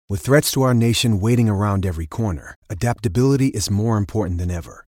With threats to our nation waiting around every corner, adaptability is more important than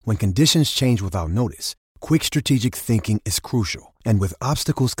ever. When conditions change without notice, quick strategic thinking is crucial. And with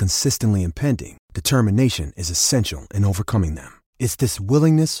obstacles consistently impending, determination is essential in overcoming them. It's this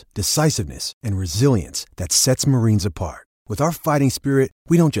willingness, decisiveness, and resilience that sets Marines apart. With our fighting spirit,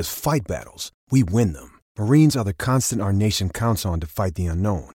 we don't just fight battles, we win them. Marines are the constant our nation counts on to fight the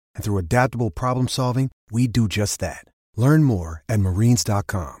unknown. And through adaptable problem solving, we do just that. Learn more at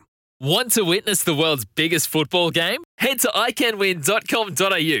marines.com. Want to witness the world's biggest football game? Head to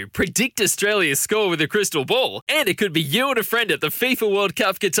iCanWin.com.au, predict Australia's score with a crystal ball, and it could be you and a friend at the FIFA World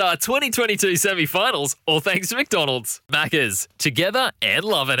Cup Qatar 2022 semi-finals, all thanks to McDonald's. Maccas, together and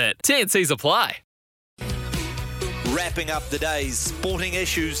loving it. TNCs apply. Wrapping up the day's sporting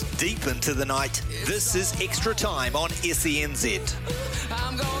issues deep into the night, this is Extra Time on SENZ.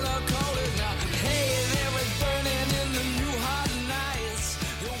 I'm gonna call it now. Hey, there is burning in the new hot nights.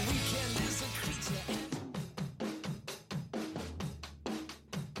 The weekend is a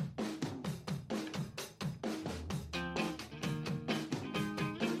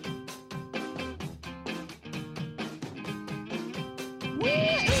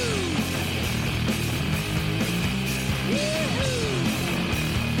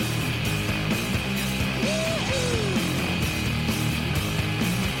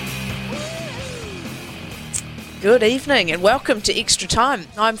Good evening and welcome to Extra Time.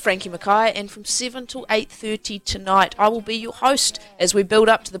 I'm Frankie Mackay, and from 7 till 8:30 tonight I will be your host as we build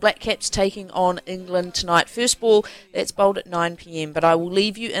up to the Black Caps taking on England tonight. First ball, that's bowled at 9 p.m, but I will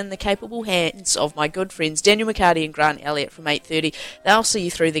leave you in the capable hands of my good friends Daniel McCarty and Grant Elliott from 8:30. They'll see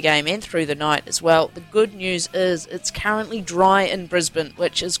you through the game and through the night as well. The good news is it's currently dry in Brisbane,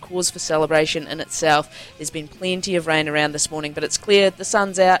 which is cause for celebration in itself. There's been plenty of rain around this morning, but it's clear, the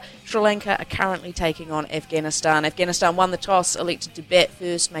sun's out. Sri Lanka are currently taking on Afghanistan. Afghanistan won the toss, elected to bat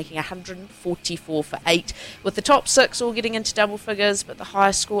first, making 144 for 8, with the top 6 all getting into double figures, but the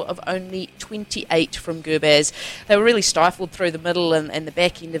highest score of only 28 from Gurbaz. They were really stifled through the middle and the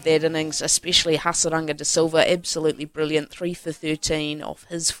back end of that innings, especially Hasaranga de Silva, absolutely brilliant, 3 for 13 off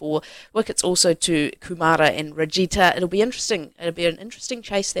his 4. Wickets also to Kumara and Rajita. It'll be interesting. It'll be an interesting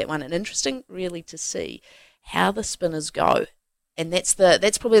chase, that one, and interesting really to see how the spinners go. And that's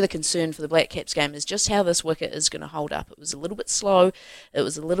probably the concern for the Black Caps game, is just how this wicket is going to hold up. It was a little bit slow. It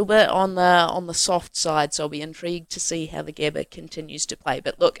was a little bit on the soft side, so I'll be intrigued to see how the Gabba continues to play.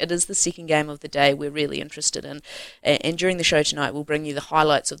 But look, it is the second game of the day we're really interested in. And during the show tonight, we'll bring you the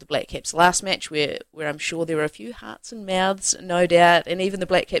highlights of the Black Caps' last match, where I'm sure there were a few hearts and mouths, no doubt, and even the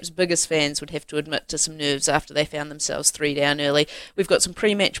Black Caps' biggest fans would have to admit to some nerves after they found themselves 3 down early. We've got some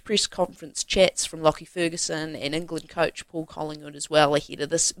pre-match press conference chats from Lockie Ferguson and England coach Paul Collingwood as well ahead of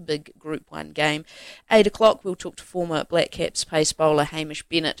this big Group 1 game. 8 o'clock, we'll talk to former Black Caps pace bowler Hamish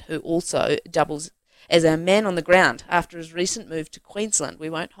Bennett, who also doubles as our man on the ground after his recent move to Queensland. We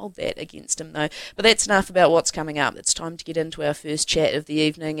won't hold that against him though. But that's enough about what's coming up. It's time to get into our first chat of the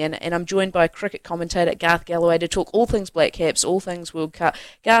evening, and I'm joined by cricket commentator Garth Galloway to talk all things Black Caps, all things World Cup.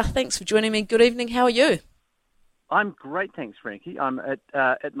 Garth, thanks for joining me. Good evening. How are you? I'm great, thanks, Frankie. I'm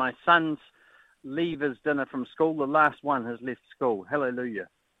at my son's leavers dinner from school. The last one has left school. Hallelujah.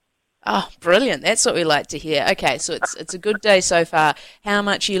 Oh, brilliant. That's what we like to hear. Okay, so it's a good day so far. How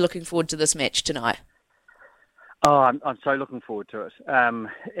much are you looking forward to this match tonight? Oh, I'm so looking forward to it.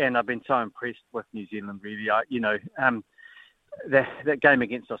 And I've been so impressed with New Zealand, really. That game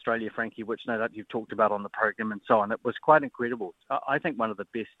against Australia, Frankie, which no doubt you've talked about on the program and so on, it was quite incredible. I think one of the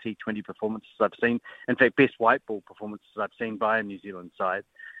best T20 performances I've seen, in fact, best white ball performances I've seen by a New Zealand side.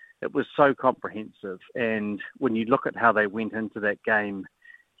 It was so comprehensive, and when you look at how they went into that game,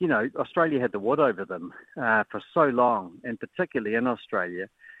 you know, Australia had the wood over them for so long, and particularly in Australia.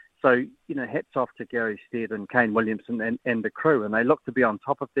 So, you know, hats off to Gary Stead and Kane Williamson and the crew, and they looked to be on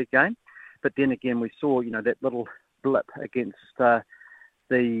top of their game. But then again, we saw, you know, that little blip against the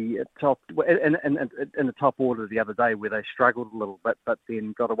top in the top order the other day, where they struggled a little bit, but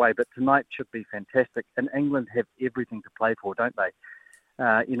then got away. But tonight should be fantastic, and England have everything to play for, don't they?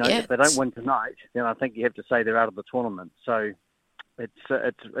 If they don't win tonight, then I think you have to say they're out of the tournament. So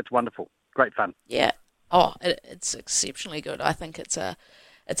it's wonderful, great fun. Yeah. Oh, it's exceptionally good. I think it's a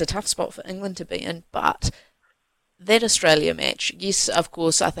tough spot for England to be in, but that Australia match, yes, of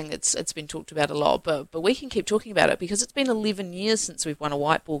course, I think it's been talked about a lot, but we can keep talking about it because it's been 11 years since we've won a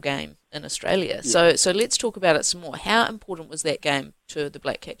white ball game in Australia. Yeah. So let's talk about it some more. How important was that game to the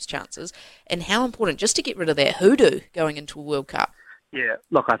Black Caps' chances, and how important just to get rid of that hoodoo going into a World Cup? Oh, I'm so looking forward to it. It's one of the best T20 performances I've seen, in fact, best white ball performances I've seen by a New Zealand side. It was so comprehensive, and when you look at how they went into that game, you know, Australia had the wood over them for so long, and then got away. But tonight should be fantastic, and England have everything to play for, don't they? Yeah,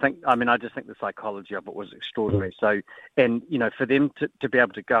 look, I just think the psychology of it was extraordinary. So, and for them to be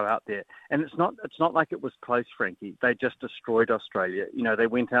able to go out there, and it's not like it was close, Frankie. They just destroyed Australia. They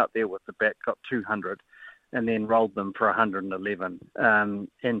went out there with the bat, got 200, and then rolled them for 111.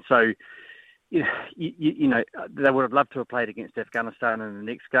 And so, they would have loved to have played against Afghanistan in the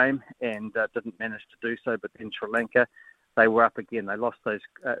next game, and didn't manage to do so. But then Sri Lanka, they were up again. They lost those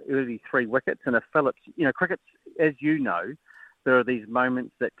early 3 wickets, and if Phillips, cricket's, as you know, there are these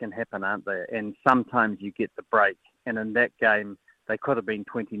moments that can happen, aren't there? And sometimes you get the break. And in that game, they could have been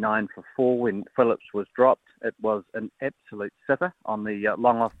 29 for 4 when Phillips was dropped. It was an absolute sitter on the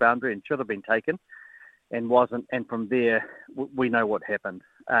long off boundary and should have been taken and wasn't. And from there, we know what happened.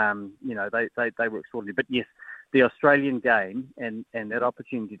 They were extraordinary. But yes, the Australian game and that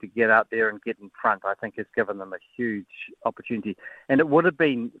opportunity to get out there and get in front, I think has given them a huge opportunity. And it would have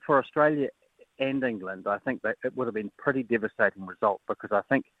been, for Australia and England, I think that it would have been a pretty devastating result, because I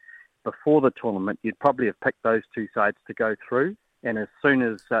think before the tournament, you'd probably have picked those two sides to go through. And as soon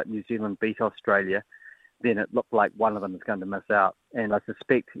as New Zealand beat Australia, then it looked like one of them is going to miss out. And I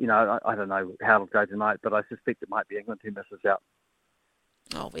suspect, I don't know how it'll go tonight, but I suspect it might be England who misses out.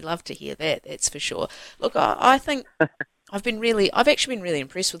 Oh, we love to hear that, that's for sure. Look, I think I've actually been really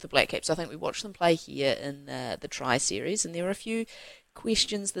impressed with the Black Caps. I think we watched them play here in the Tri-Series, and there were a few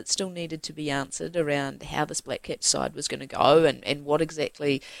questions that still needed to be answered around how this Black Caps side was going to go and what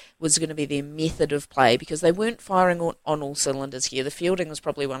exactly was going to be their method of play, because they weren't firing on all cylinders here. The fielding was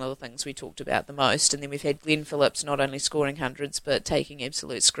probably one of the things we talked about the most, and then we've had Glenn Phillips not only scoring hundreds but taking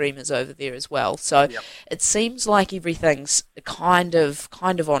absolute screamers over there as well. So It seems like everything's kind of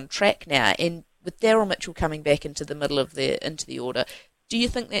on track now, and with Daryl Mitchell coming back into the middle of into the order, do you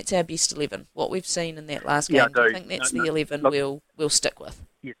think that's our best 11? What we've seen in that last game, I do you think that's the 11 we'll stick with?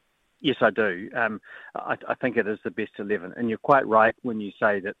 Yes, I do. I think it is the best 11, and you're quite right when you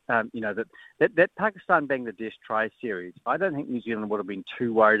say that. That Pakistan-Bangladesh Tri-Series, I don't think New Zealand would have been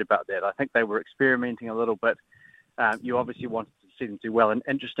too worried about that. I think they were experimenting a little bit. You obviously wanted to see them do well, and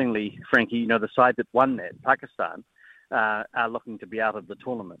interestingly, Frankie, the side that won that, Pakistan, are looking to be out of the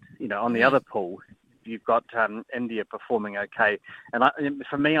tournament. On the other pool, you've got India performing okay. And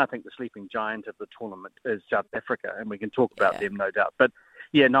for me, I think the sleeping giant of the tournament is South Africa, and we can talk about them, no doubt. But,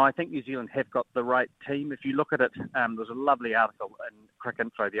 I think New Zealand have got the right team. If you look at it, there was a lovely article in Cricket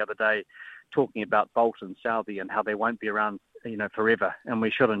Info the other day talking about Bolt and Southee and how they won't be around, forever, and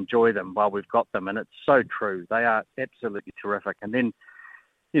we should enjoy them while we've got them. And it's so true. They are absolutely terrific. And then,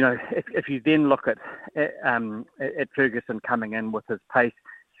 if you then look at Ferguson coming in with his pace,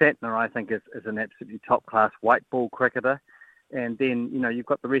 Santner, I think, is an absolutely top-class white ball cricketer. And then, you've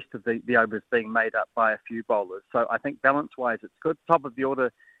got the rest of the overs being made up by a few bowlers. So I think balance-wise, it's good. Top of the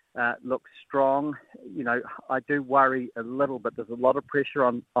order looks strong. I do worry a little bit. There's a lot of pressure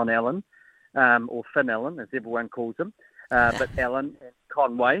on Allen, or Finn Allen, as everyone calls him. But Allen and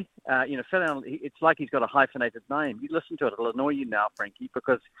Conway, Finn Allen, it's like he's got a hyphenated name. You listen to it, it'll annoy you now, Frankie,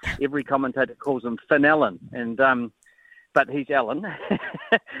 because every commentator calls him Finn Allen. And but he's Allen.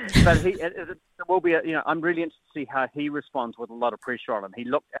 But it will be, I'm really interested to see how he responds with a lot of pressure on him. He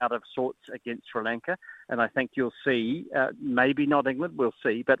looked out of sorts against Sri Lanka, and I think you'll see, maybe not England, we'll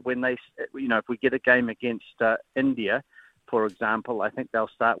see, but when they, if we get a game against India, for example, I think they'll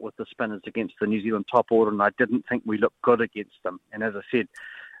start with the spinners against the New Zealand top order, and I didn't think we looked good against them. And as I said,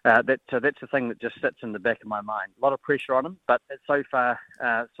 that's the thing that just sits in the back of my mind. A lot of pressure on him, but so far,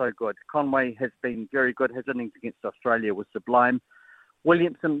 so good. Conway has been very good. His innings against Australia was sublime.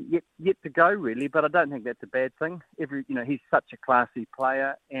 Williamson yet to go, really, but I don't think that's a bad thing. He's such a classy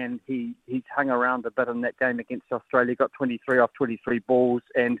player, and he's hung around a bit in that game against Australia, got 23 off 23 balls,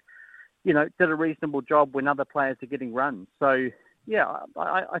 and did a reasonable job when other players are getting runs. So,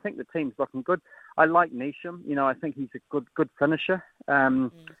 I think the team's looking good. I like Neesham. I think he's a good finisher.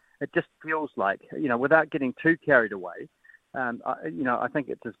 It just feels like, without getting too carried away, I think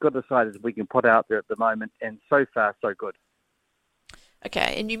it's as good a side as we can put out there at the moment, and so far, so good.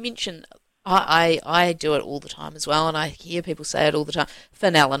 Okay, and you mentioned, I do it all the time as well, and I hear people say it all the time,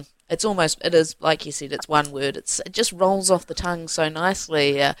 Finn Allen. It is, like you said, it's one word. It just rolls off the tongue so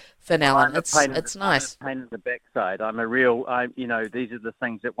nicely, Finn Allen. It's nice. I'm a pain in the backside. These are the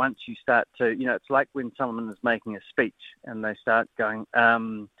things that once you start to, it's like when someone is making a speech and they start going,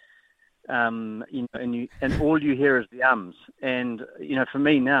 and all you hear is the ums. And, for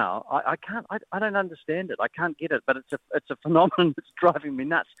me now, I don't understand it. I can't get it, but it's a phenomenon that's driving me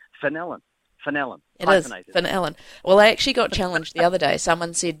nuts. Finn Allen. It is, Finn Allen. Well, I actually got challenged the other day.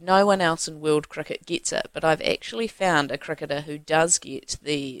 Someone said no one else in world cricket gets it, but I've actually found a cricketer who does get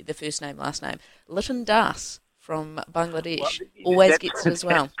the first name, last name. Lytton Das from Bangladesh Well, always gets it as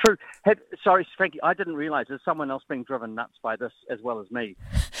well. That's true. Sorry, Frankie, I didn't realise there's someone else being driven nuts by this as well as me.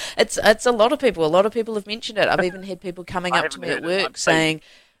 It's a lot of people. A lot of people have mentioned it. I've even had people coming up to me at work saying,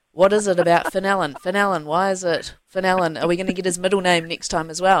 what is it about Finn Allen? Finn Allen, why is it Finn Allen? Are we going to get his middle name next time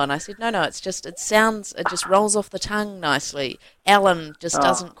as well? And I said, no, it just rolls off the tongue nicely. Allen just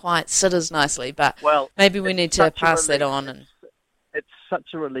doesn't quite sit as nicely, but maybe we need to pass that on. And it's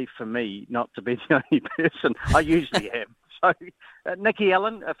such a relief for me not to be the only person. I usually am. So, Nicky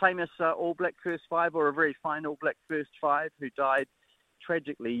Allen, a famous All Black first five, or a very fine All Black first five, who died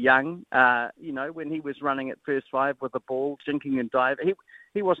tragically young, when he was running at first five with the ball, jinking and diving.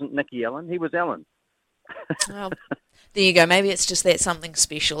 He wasn't Nicky Allen, he was Allen. Well, there you go. Maybe it's just that something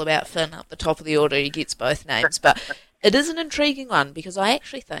special about Finn up the top of the order. He gets both names. But it is an intriguing one because I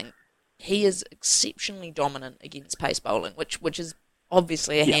actually think he is exceptionally dominant against pace bowling, which is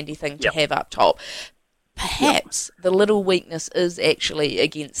obviously a handy thing to have up top. Perhaps the little weakness is actually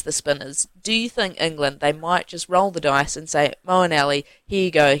against the spinners. Do you think England, they might just roll the dice and say, Moeen Ali, here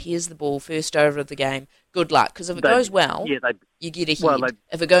you go, here's the ball, first over of the game, good luck? Because if it goes well, you get ahead.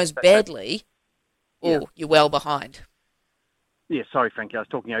 If it goes badly, you're well behind. Yeah, sorry, Frankie, I was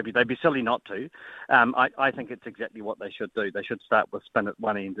talking over you. They'd be silly not to. I think it's exactly what they should do. They should start with spin at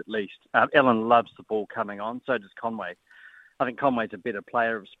one end at least. Allen loves the ball coming on, so does Conway. I think Conway's a better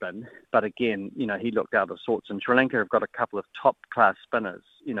player of spin, but again, he looked out of sorts. And Sri Lanka have got a couple of top-class spinners,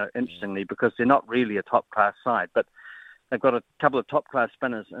 interestingly, because they're not really a top-class side, but they've got a couple of top-class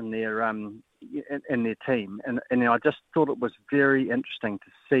spinners in their team. And I just thought it was very interesting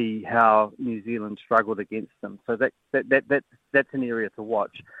to see how New Zealand struggled against them. So that's an area to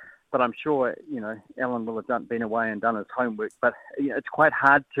watch. But I'm sure, Allen will have been away and done his homework, but it's quite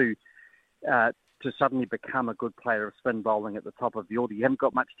hard to suddenly become a good player of spin bowling at the top of the order. You haven't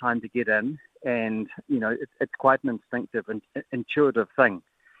got much time to get in, and it's quite an instinctive and intuitive thing.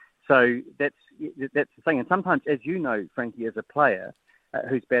 So that's the thing. And sometimes, as you know, Frankie, as a player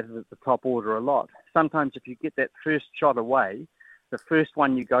who's batted at the top order a lot, sometimes if you get that first shot away, the first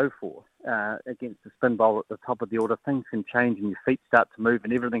one you go for against the spin bowler at the top of the order, things can change and your feet start to move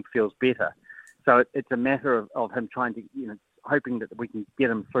and everything feels better. So it's a matter of him trying to, hoping that we can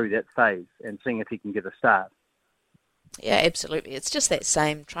get him through that phase and seeing if he can get a start. Yeah, absolutely. It's just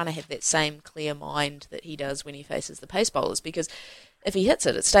trying to have that same clear mind that he does when he faces the pace bowlers, because if he hits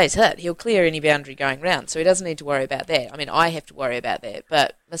it, it stays hit. He'll clear any boundary going round, so he doesn't need to worry about that. I mean, I have to worry about that,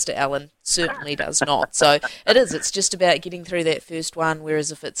 but Mr. Allen certainly does not. So it's just about getting through that first one,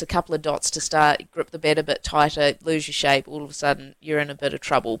 whereas if it's a couple of dots to start, grip the bat a bit tighter, lose your shape, all of a sudden you're in a bit of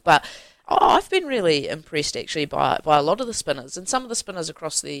trouble. But I've been really impressed actually by a lot of the spinners and some of the spinners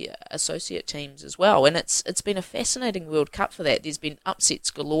across the associate teams as well. And it's been a fascinating World Cup for that. There's been upsets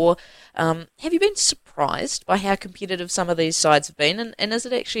galore. Have you been surprised by how competitive some of these sides have been? And is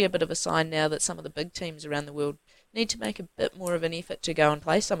it actually a bit of a sign now that some of the big teams around the world need to make a bit more of an effort to go and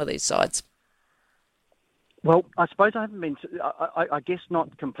play some of these sides? Well, I suppose I haven't been, I guess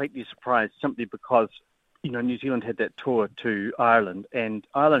not completely surprised, simply because New Zealand had that tour to Ireland, and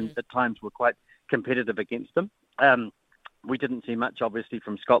Ireland at times were quite competitive against them. We didn't see much, obviously,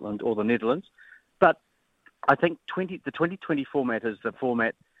 from Scotland or the Netherlands. But I think the 2020 format is the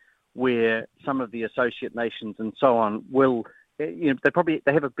format where some of the associate nations and so on will, they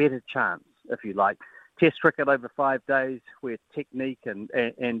have a better chance, if you like. Test cricket over 5 days, where technique and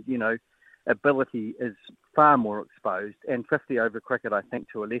ability is far more exposed, and 50 over cricket, I think,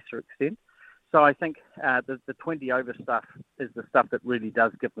 to a lesser extent. So I think the 20 over stuff is the stuff that really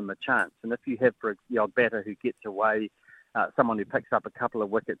does give them a chance. And if you have the odd batter who gets away, someone who picks up a couple of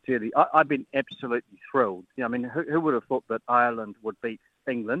wickets early, I've been absolutely thrilled. Who would have thought that Ireland would beat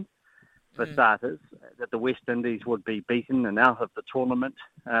England, for starters, that the West Indies would be beaten and out of the tournament,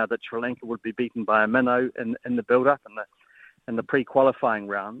 that Sri Lanka would be beaten by a minnow in the build-up and the pre-qualifying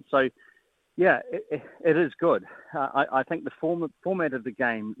round. So, yeah, it is good. I think the format of the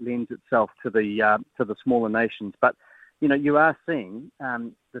game lends itself to the smaller nations, but you are seeing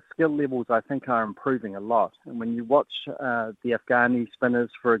the skill levels, I think, are improving a lot. And when you watch the Afghani spinners,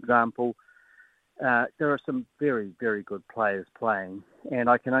 for example, there are some very, very good players playing, and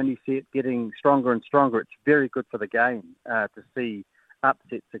I can only see it getting stronger and stronger. It's very good for the game to see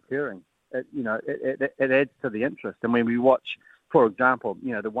upsets occurring. It adds to the interest. And when we watch, for example,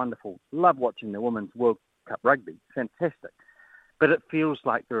 love watching the Women's World Cup rugby, fantastic. But it feels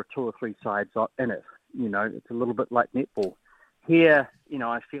like there are 2 or 3 sides in it. It's a little bit like netball. Here,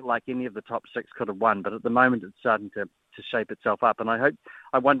 I feel like any of the top 6 could have won, but at the moment it's starting to shape itself up. And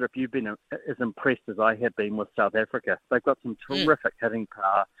I wonder if you've been as impressed as I have been with South Africa. They've got some terrific hitting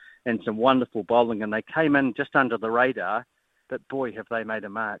power. and some wonderful bowling, and they came in just under the radar, but boy, have they made a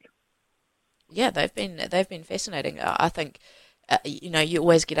mark. Yeah, they've been fascinating. I think, you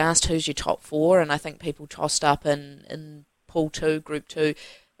always get asked who's your top four, and I think people tossed up in Pool 2, Group 2.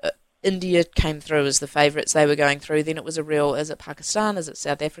 India came through as the favourites. They were going through. Then it was is it Pakistan? Is it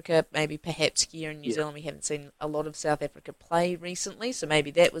South Africa? Maybe perhaps here in New Zealand we haven't seen a lot of South Africa play recently, so maybe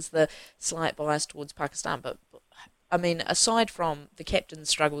that was the slight bias towards Pakistan. But, I mean, aside from the captain's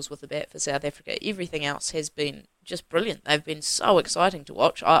struggles with the bat for South Africa, everything else has been just brilliant. They've been so exciting to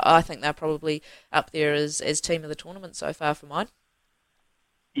watch. I think they're probably up there as team of the tournament so far for mine.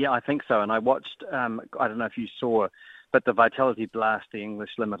 Yeah, I think so. And I watched, I don't know if you saw, but the Vitality Blast, the English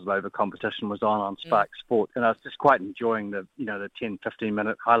Limited Over competition, was on Spark Sport, and I was just quite enjoying the 10,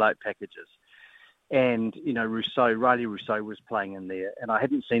 15-minute highlight packages. And Riley Rousseau was playing in there, and I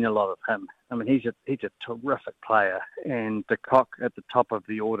hadn't seen a lot of him. I mean, he's a terrific player, and De Kock at the top of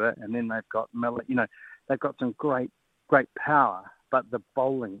the order, and then they've got Miller. They've got some great power, but the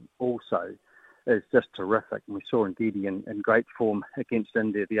bowling also is just terrific. And we saw Ndidi in great form against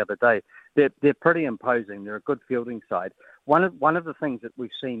India the other day. They're pretty imposing. They're a good fielding side. One of the things that we've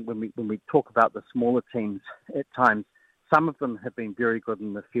seen when we talk about the smaller teams at times, some of them have been very good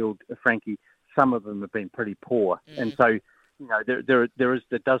in the field, Frankie. Some of them have been pretty poor, and so there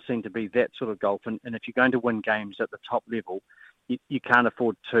does seem to be that sort of gulf. And if you're going to win games at the top level, you can't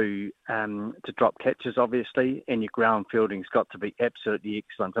afford to drop catches, obviously, and your ground fielding's got to be absolutely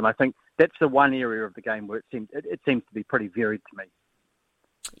excellent. And I think that's the one area of the game where it seems to be pretty varied to me.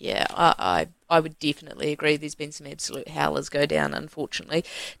 Yeah, I would definitely agree. There's been some absolute howlers go down, unfortunately.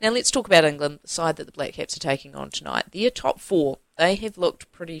 Now let's talk about England, the side that the Black Caps are taking on tonight. Their top four, they have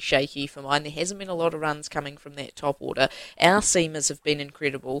looked pretty shaky for mine. There hasn't been a lot of runs coming from that top order. Our seamers have been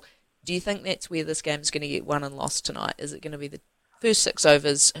incredible. Do you think that's where this game's going to get won and lost tonight? Is it going to be the first 6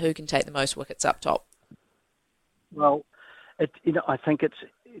 overs, who can take the most wickets up top? Well, I think it's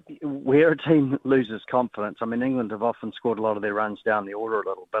where a team loses confidence. I mean, England have often scored a lot of their runs down the order a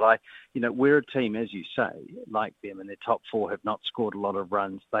little, but where a team, as you say, like them in their top four, have not scored a lot of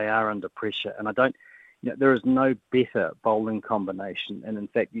runs, they are under pressure. And there is no better bowling combination. And in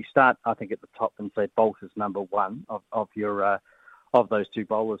fact, you start, I think, at the top and say Bolt is number one of those two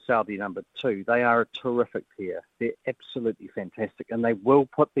bowlers, Southee number two. They are a terrific pair. They're absolutely fantastic, and they will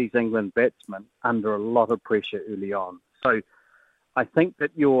put these England batsmen under a lot of pressure early on. So I think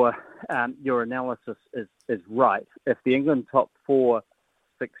that your analysis is right. If the England top four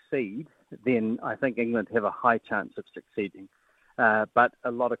succeed, then I think England have a high chance of succeeding. But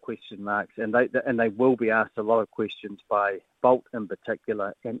a lot of question marks, and they will be asked a lot of questions by Bolt in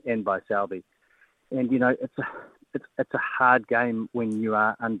particular, and by Southee. And it's a hard game when you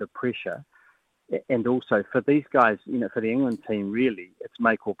are under pressure, and also for these guys, for the England team, really, it's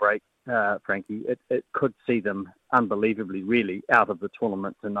make or break. Frankie, it could see them unbelievably, really, out of the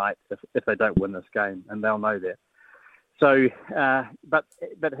tournament tonight if they don't win this game, and they'll know that. So,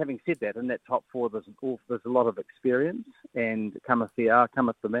 but having said that, in that top four, there's a lot of experience, and cometh the hour,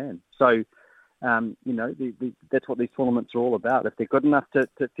 cometh the man. So, that's what these tournaments are all about. If they're good enough to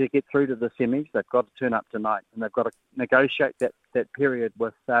get through to the semis, they've got to turn up tonight, and they've got to negotiate that period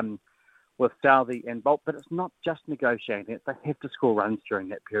with Southee and Bolt. But it's not just negotiating it; they have to score runs during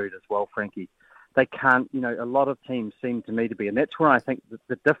that period as well, Frankie. They can't. A lot of teams seem to me to be, and that's where I think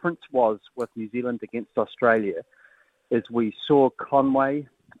the difference was with New Zealand against Australia, is we saw Conway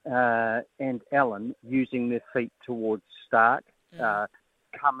and Allen using their feet towards Stark.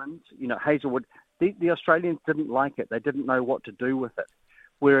 Cummins, Hazelwood, the Australians didn't like it. They didn't know what to do with it.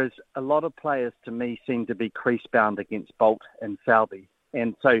 Whereas a lot of players, to me, seem to be crease-bound against Bolt and Southee.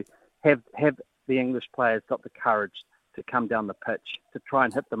 And so have the English players got the courage to come down the pitch, to try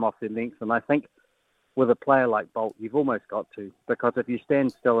and hit them off their length? And I think with a player like Bolt, you've almost got to, because if you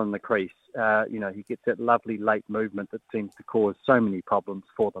stand still in the crease, he gets that lovely late movement that seems to cause so many problems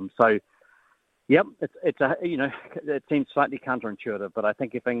for them. So, yep, it seems slightly counterintuitive, but I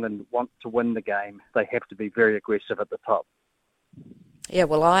think if England want to win the game, they have to be very aggressive at the top. Yeah,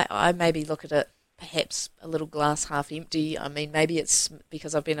 well, I maybe look at it perhaps a little glass half empty. I mean, maybe it's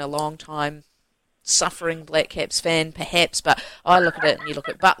because I've been a long time suffering Black Caps fan, perhaps, but I look at it and you look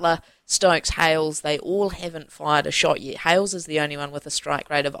at Butler, Stokes, Hales, they all haven't fired a shot yet. Hales is the only one with a strike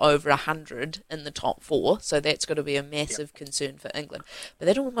rate of over 100 in the top four, so that's got to be a massive concern for England. But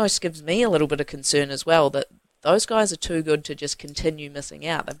that almost gives me a little bit of concern as well, that those guys are too good to just continue missing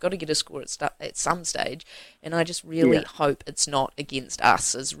out. They've got to get a score at some stage, and I just really hope it's not against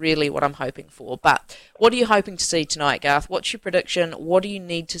us, is really what I'm hoping for. But what are you hoping to see tonight, Garth? What's your prediction? What do you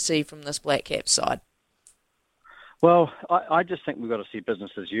need to see from this Black Caps side? Well, I just think we've got to see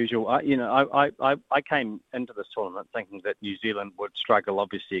business as usual. I came into this tournament thinking that New Zealand would struggle,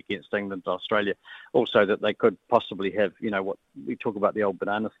 obviously, against England and Australia. Also, that they could possibly have, what we talk about, the old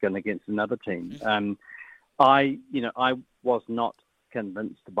banana skin against another team. I was not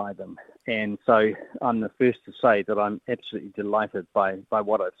convinced by them, and so I'm the first to say that I'm absolutely delighted by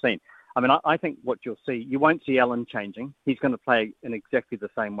what I've seen. I mean, I think what you'll see, you won't see Allen changing. He's going to play in exactly the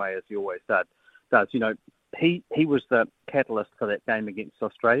same way as he always does. He was the catalyst for that game against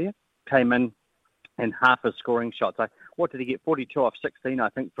Australia. Came in and half his scoring shots. What did he get? 42 off 16, I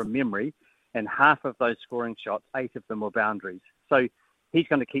think, from memory. And half of those scoring shots, 8 of them were boundaries. So he's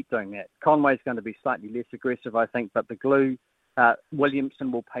going to keep doing that. Conway's going to be slightly less aggressive, I think. But the glue,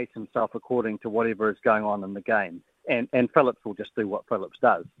 Williamson will pace himself according to whatever is going on in the game. And Phillips will just do what Phillips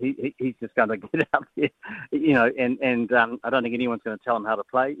does. He's just going to get out there, and I don't think anyone's going to tell him how to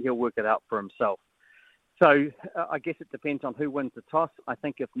play. He'll work it out for himself. So I guess it depends on who wins the toss. I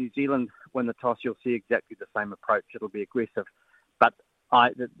think if New Zealand win the toss, you'll see exactly the same approach. It'll be aggressive. But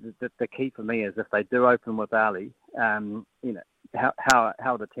the key for me is if they do open with Ali, how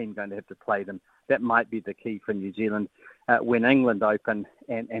are the team going to have to play them? That might be the key for New Zealand. When England open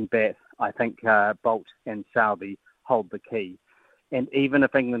and bat, I think Bolt and Southey hold the key. And even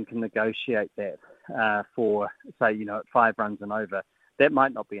if England can negotiate that for, say, at 5 runs and over, that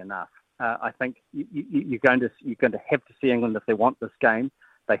might not be enough. I think you're going to have to see England if they want this game.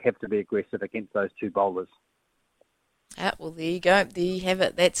 They have to be aggressive against those 2 bowlers. Well, there you go. There you have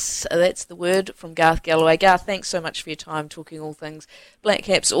it. That's the word from Garth Galloway. Garth, thanks so much for your time talking all things Black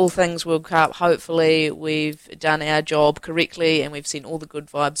Caps, all things World Cup. Hopefully we've done our job correctly and we've seen all the good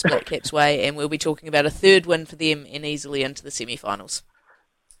vibes Black Caps way, and we'll be talking about a 3rd win for them and easily into the semi-finals.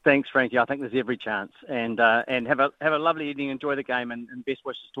 Thanks, Frankie. I think there's every chance. And have a lovely evening. Enjoy the game and best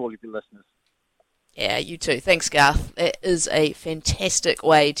wishes to all of your listeners. Yeah, you too. Thanks, Garth. That is a fantastic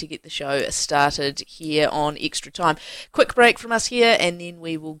way to get the show started here on Extra Time. Quick break from us here, and then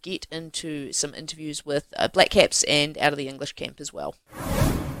we will get into some interviews with Black Caps and out of the English camp as well.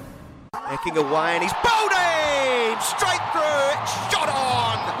 Backing away, and he's bowled in! Straight through, shot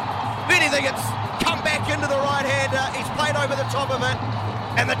on! If anything, it's come back into the right-hander. He's played over the top of it,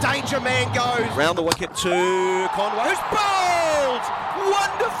 and the danger man goes. Round the wicket to Conway, who's bowled!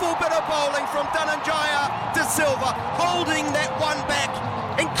 Wonderful bit of bowling from Dhananjaya De Silva, holding that one back,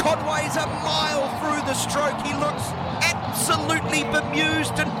 and Conway's a mile through the stroke. He looks absolutely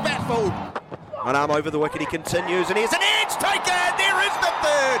bemused and baffled. One arm over the wicket, he continues, and here's an edge taken. There is the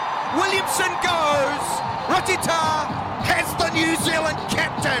 3rd. Williamson goes. Ratita has the New Zealand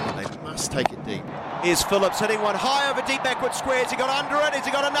captain. They must take it deep. Here's Phillips hitting one high over deep backward square. Has he got under it? Has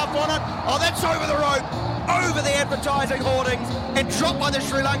he got enough on it? Oh, that's over the rope, over the advertising hoardings, and dropped by the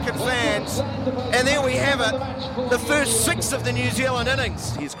Sri Lankan fans. And there we have it, the first 6 of the New Zealand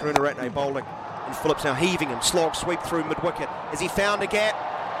innings. Here's Karunaratne bowling, and Phillips now heaving him, slog sweep through mid-wicket. Has he found a gap?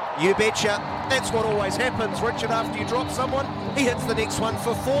 You betcha. That's what always happens, Richard, after you drop someone. He hits the next one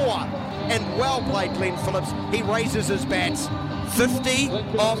for 4. And well played, Glenn Phillips. He raises his bats. 50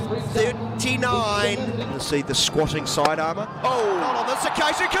 of 39. You see the squatting side armour. Oh, not on this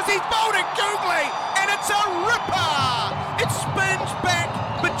occasion because he's bowled it googly, and it's a ripper. It spins back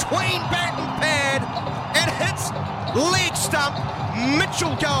between bat and pad and hits leg stump.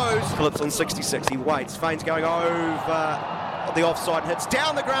 Mitchell goes. Phillips on 66. He waits. Fane's going over the offside, hits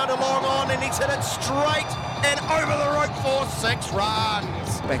down the ground and long on, and he's hit it straight and over the rope for 6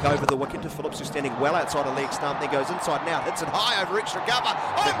 runs. Back over the wicket to Phillips, who's standing well outside a leg stump. Then goes inside now, hits it high over extra cover.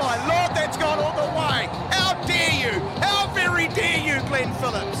 Oh my Lord, that's gone all the way. How dare you? How very dare you, Glenn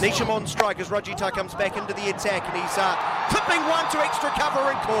Phillips? Neesham on strike as Rajita comes back into the attack, and he's clipping one to extra cover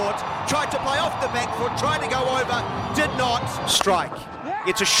in court. Tried to play off the back foot, tried to go over, did not. Strike.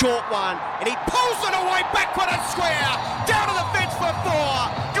 It's a short one, and he pulls it away backward and square. Down to the fence for 4.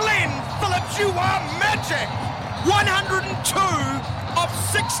 Glenn Phillips, you are magic. 102 of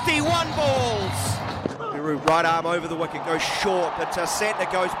 61 balls. Uru right arm over the wicket, goes short, but Santner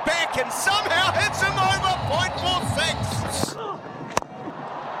goes back and somehow hits him over .46.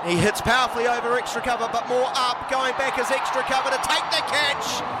 He hits powerfully over extra cover, but more up, going back as extra cover to take the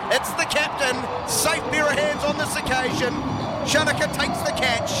catch. It's the captain, safe pair of hands on this occasion. Shanaka takes the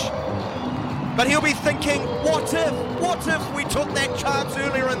catch, but he'll be thinking, what if we took that chance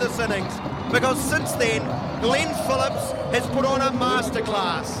earlier in this innings? Because since then, Glenn Phillips has put on a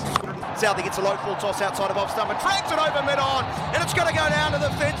masterclass. Southey gets a low full toss outside of off stump and drags it over mid-on, and it's going to go down to the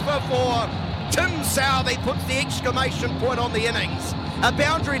fence for 4. Tim Southey puts the exclamation point on the innings. A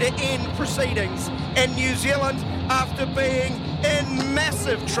boundary to end proceedings, and New Zealand, after being in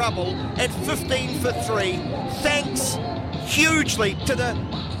massive trouble at 15 for 3. Thanks hugely to the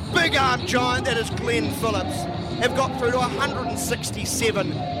big arm giant that is Glenn Phillips. Have got through to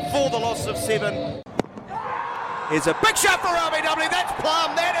 167 for the loss of 7. Here's a big shot for RBW. That's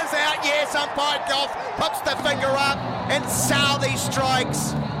Plum. That is out. Yes, umpire Goff puts the finger up and Southey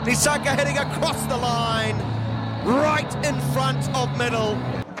strikes. Nisaka hitting across the line, right in front of middle.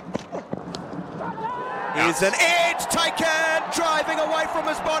 Here's an edge taken, driving away from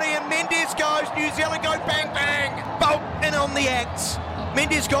his body, and Mendes goes. New Zealand go bang bang. Bolt in on the act.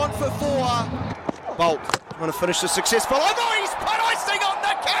 Mendes gone for 4. Bolt trying to finish the successful. Oh, he's put icing on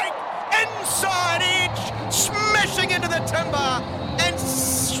the cake. Inside edge, smashing into the timber, and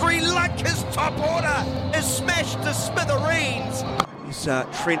Sri Lanka's top order is smashed to smithereens. Here's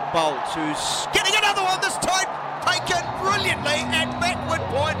Trent Bolt, who's getting another one this time, taken brilliantly at backward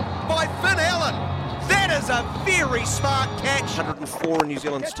point by Finn Allen. That is a very smart catch. 104 in New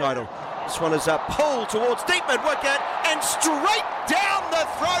Zealand's total. This one is pulled towards deep mid-wicket and straight down the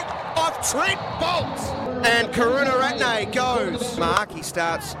throat of Trent Bolt. And Karunaratne goes. Mark, he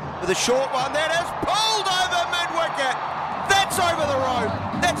starts with a short one. That is pulled over mid-wicket. That's over the road.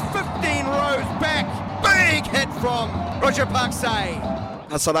 That's 15 rows back. Big hit from Rajapakse.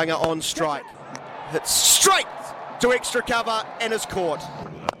 Hasaranga on strike. Hits straight to extra cover and is caught.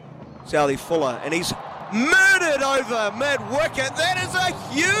 Southey Fuller, and he's murdered over mid-wicket. That is a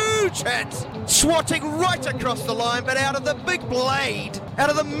huge hit. Swatting right across the line, but out of the big blade, out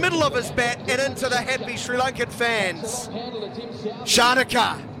of the middle of his bat and into the happy Sri Lankan fans.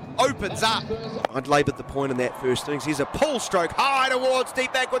 Shanaka opens up. I'd laboured the point in that first innings. Here's a pull stroke high towards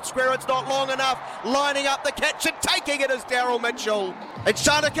deep backward square. It's not long enough. Lining up the catch and taking it is Daryl Mitchell. And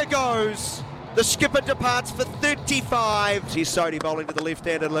Shanaka goes. The skipper departs for 35. Here's Sodhi bowling to the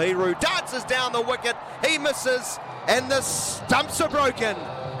left-handed Leru. Dances down the wicket. He misses. And the stumps are broken.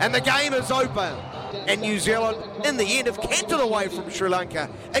 And the game is open. And New Zealand, in the end, have cantered away from Sri Lanka.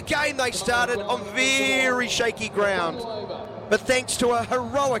 Again, they started on very shaky ground. But thanks to a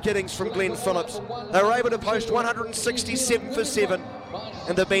heroic innings from Glenn Phillips, they were able to post 167 for 7.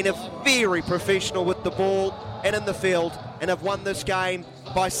 And they've been very professional with the ball and in the field, and have won this game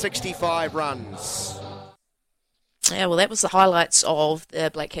by 65 runs. Yeah, well, that was the highlights of the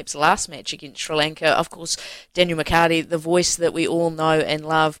Black Caps' last match against Sri Lanka. Of course, Daniel McCarty, the voice that we all know and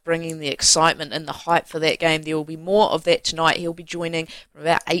love, bringing the excitement and the hype for that game. There will be more of that tonight. He'll be joining from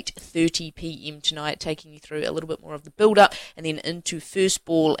about 8:30 p.m. tonight, taking you through a little bit more of the build-up and then into first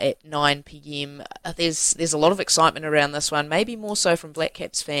ball at 9 p.m. There's a lot of excitement around this one, maybe more so from Black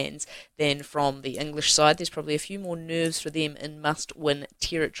Caps fans than from the English side. There's probably a few more nerves for them in must-win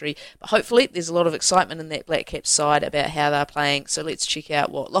territory. But hopefully there's a lot of excitement in that Black Caps side about how they're playing. So let's check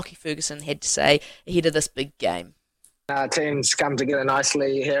out what Lockie Ferguson had to say ahead of this big game. Our team's come together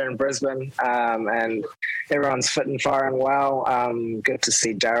nicely here in Brisbane, and everyone's fit and firing well. Good to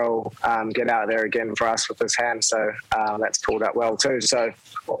see Daryl get out there again for us with his hand, so that's pulled out well too. So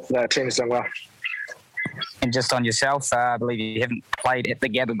the team's doing well. And just on yourself, I believe you haven't played at the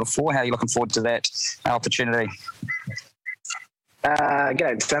Gabba before. How are you looking forward to that opportunity?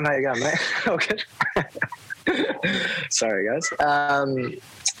 G'day, Tim. How you going, mate? All good. Sorry, guys.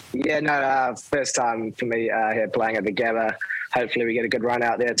 First time for me here playing at the Gabba. Hopefully we get a good run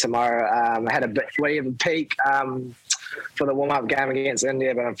out there tomorrow. I had a bit of a peak for the warm-up game against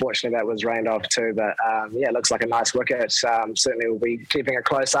India, but unfortunately that was rained off too. But it looks like a nice wicket. Certainly we'll be keeping a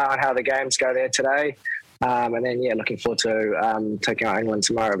close eye on how the games go there today. And then, looking forward to taking out England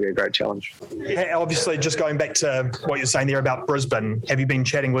tomorrow. It'll be a great challenge. Hey, obviously, just going back to what you're saying there about Brisbane, have you been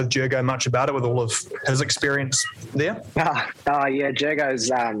chatting with Jurgo much about it with all of his experience there?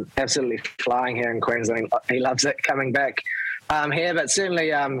 Jurgo's absolutely flying here in Queensland. He loves it coming back here, but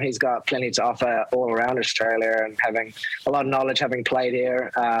certainly he's got plenty to offer all around Australia, and having a lot of knowledge, having played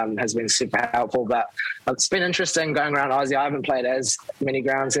here, has been super helpful. But it's been interesting going around Aussie. I haven't played as many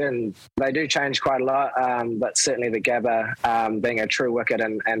grounds here, and they do change quite a lot, but certainly the Gabba, being a true wicket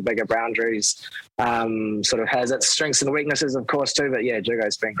and bigger boundaries, sort of has its strengths and weaknesses, of course, too. But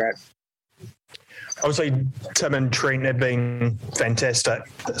Jurgo's been great. Obviously, Tim and Trent have been fantastic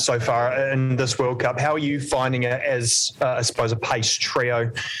so far in this World Cup. How are you finding it as, I suppose, a pace trio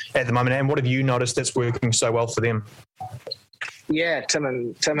at the moment? And what have you noticed that's working so well for them? Yeah, Tim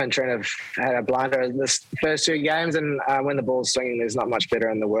and Trent have had a blinder in this first 2 games, and when the ball's swinging, there's not much better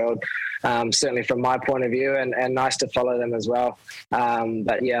in the world, certainly from my point of view, and nice to follow them as well. I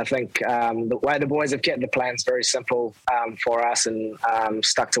think the way the boys have kept the plans very simple for us, and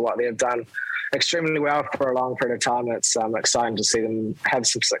stuck to what they've done extremely well for a long period of time. It's exciting to see them have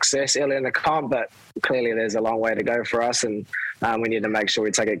some success early in the comp, but clearly there's a long way to go for us, and we need to make sure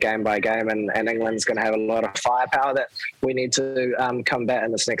we take it game by game, and England's going to have a lot of firepower that we need to combat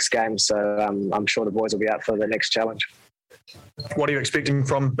in this next game. So I'm sure the boys will be up for the next challenge. What are you expecting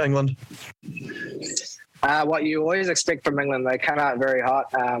from England? What you always expect from England. They come out very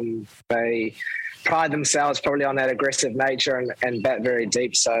hot. They pride themselves probably on that aggressive nature and bat very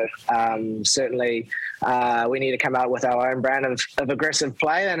deep. So certainly we need to come out with our own brand of aggressive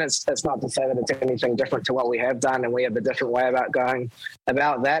play. And it's not to say that it's anything different to what we have done, and we have a different way about going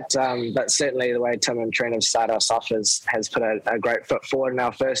about that. But certainly the way Tim and Trent have started us off has put a great foot forward in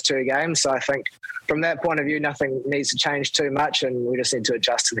our first 2 games. So I think from that point of view, nothing needs to change too much, and we just need to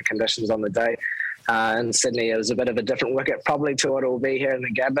adjust to the conditions on the day. In Sydney, it was a bit of a different wicket probably to what it will be here in the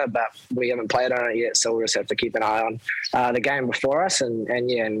Gabba, but we haven't played on it yet, so we'll just have to keep an eye on the game before us and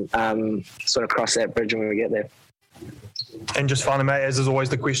sort of cross that bridge when we get there. And just finally, mate, as is always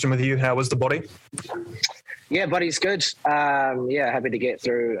the question with you, how was the body? Yeah, body's good. Happy to get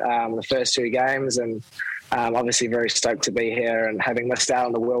through the first 2 games, and obviously very stoked to be here, and having missed out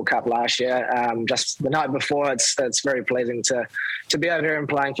on the World Cup last year. Just the night before, it's very pleasing to be over here and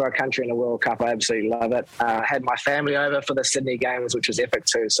playing for our country in the World Cup. I absolutely love it. Had my family over for the Sydney games, which was epic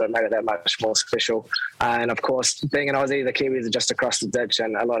too, so it made it that much more special. And of course, being an Aussie, the Kiwis are just across the ditch,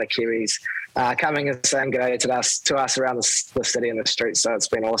 and a lot of Kiwis coming and saying good day to us around the city and the streets. So it's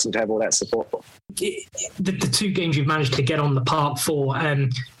been awesome to have all that support. The 2 games you've managed to get on the park for,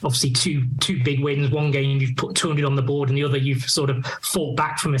 obviously two big wins. One game you've put 200 on the board, and the other you've sort of fought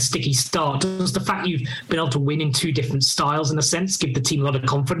back from a sticky start. Does the fact you've been able to win in 2 different styles, in a sense, give the team a lot of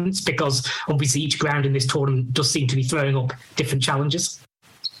confidence? Because obviously each ground in this tournament does seem to be throwing up different challenges.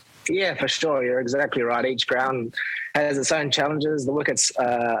 Yeah, for sure. You're exactly right. Each ground has its own challenges. The wickets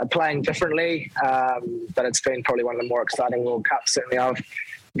are playing differently, but it's been probably one of the more exciting World Cups certainly I've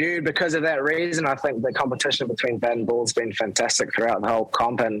viewed because of that reason. I think the competition between bat and ball has been fantastic throughout the whole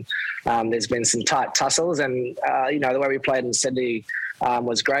comp, and there's been some tight tussles, and the way we played in Sydney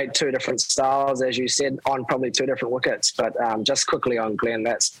was great. 2 different styles, as you said, on probably 2 different wickets, but just quickly on Glenn,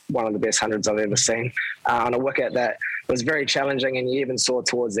 that's one of the best hundreds I've ever seen on a wicket that was very challenging, and you even saw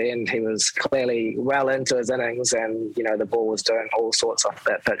towards the end he was clearly well into his innings, and the ball was doing all sorts off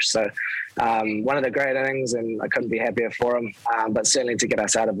that pitch. So one of the great innings, and I couldn't be happier for him, but certainly to get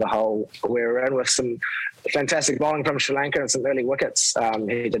us out of the hole we were in with some fantastic bowling from Sri Lanka and some early wickets,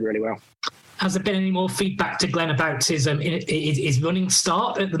 he did really well. Has there been any more feedback to Glenn about his running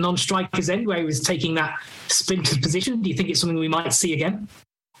start at the non-striker's end, where he was taking that sprinter position? Do you think it's something we might see again?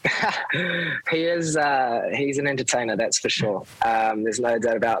 He is. He's an entertainer, that's for sure. There's no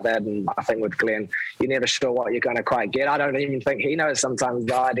doubt about that. And I think with Glenn, you're never sure what you're going to quite get. I don't even think he knows. Sometimes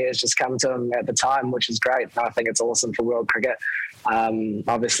the ideas just come to him at the time, which is great. And I think it's awesome for world cricket.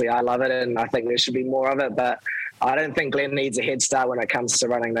 Obviously, I love it, and I think there should be more of it. But I don't think Glenn needs a head start when it comes to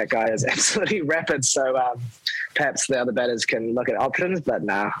running. That guy is absolutely rapid. So perhaps the other batters can look at options. But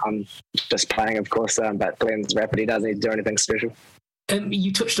I'm just playing, of course. But Glenn's rapid. He doesn't need to do anything special.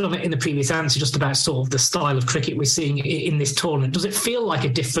 You touched on it in the previous answer, just about sort of the style of cricket we're seeing in this tournament. Does it feel like a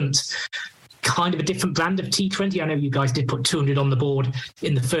different brand of T20? I know you guys did put 200 on the board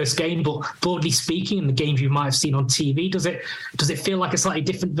in the first game, but broadly speaking, in the games you might have seen on TV, does it feel like a slightly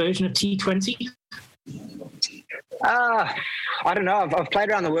different version of T20? I don't know. I've played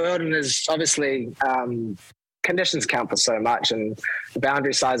around the world, and there's obviously conditions count for so much, and the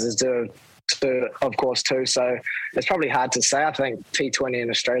boundary sizes do, of course, too. So it's probably hard to say. I think T20 in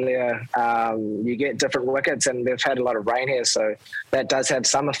Australia, you get different wickets, and they've had a lot of rain here, so that does have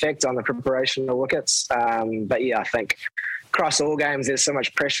some effect on the preparation of wickets. But yeah, I think across all games, there's so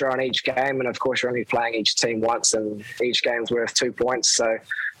much pressure on each game, and of course, you're only playing each team once, and each game's worth 2 points. So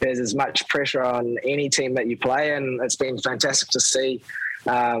there's as much pressure on any team that you play, and it's been fantastic to see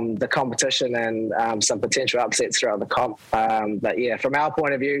the competition and some potential upsets throughout the comp. But yeah, from our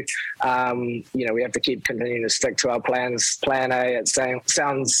point of view, we have to keep continuing to stick to our plans. Plan A, it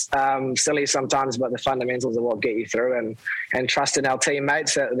sounds silly sometimes, but the fundamentals are what get you through, and trust in our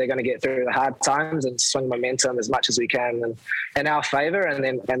teammates that they're going to get through the hard times and swing momentum as much as we can in our favour, and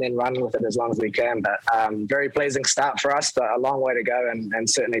then run with it as long as we can. But very pleasing start for us, but a long way to go, and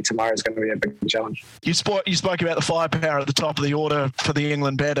certainly tomorrow is going to be a big challenge. You spoke about the firepower at the top of the order for the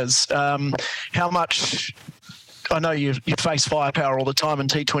England batters. How much? I know you face firepower all the time in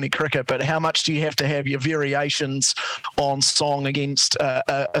T20 cricket, but how much do you have to have your variations on song against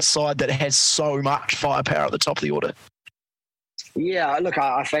a side that has so much firepower at the top of the order? Yeah, look,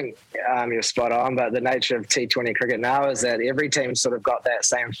 I think you're spot on, but the nature of T20 cricket now is that every team's sort of got that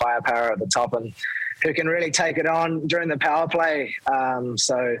same firepower at the top, and who can really take it on during the power play.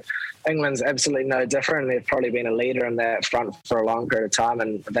 So England's absolutely no different. They've probably been a leader in that front for a long period of time,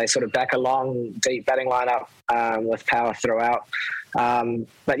 and they sort of back a long, deep batting lineup with power throughout.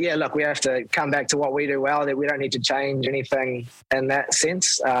 But yeah, look, we have to come back to what we do well. That we don't need to change anything in that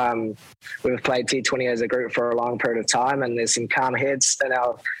sense. We've played T20 as a group for a long period of time, and there's some calm heads in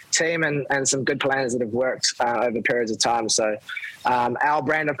our team and some good plans that have worked over periods of time. So our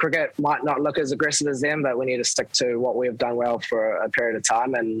brand of cricket might not look as aggressive as them, but we need to stick to what we've done well for a period of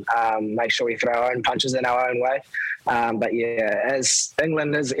time and make sure we throw our own punches in our own way. But yeah, as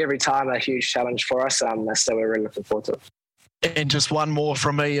England is every time a huge challenge for us, so we're really looking forward to it. And just one more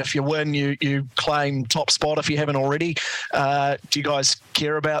from me. If you win, you claim top spot if you haven't already. Do you guys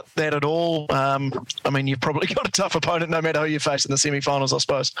care about that at all? I mean, you've probably got a tough opponent no matter who you face in the semi-finals, I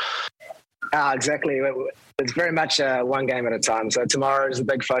suppose. Exactly. It's very much one game at a time. So tomorrow is a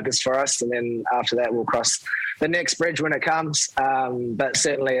big focus for us, and then after that we'll cross the next bridge when it comes. But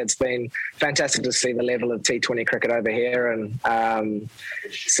certainly it's been fantastic to see the level of T20 cricket over here, and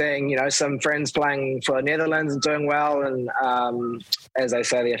seeing some friends playing for Netherlands and doing well, and as they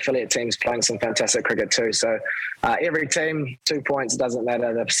say, the affiliate teams playing some fantastic cricket too. So every team, 2 points, doesn't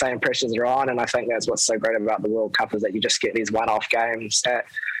matter. The same pressures are on, and I think that's what's so great about the World Cup is that you just get these one-off games at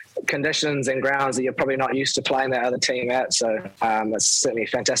conditions and grounds that you're probably not used to playing that other team at. So it's certainly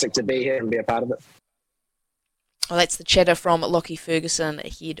fantastic to be here and be a part of it. Well, that's the chatter from Lockie Ferguson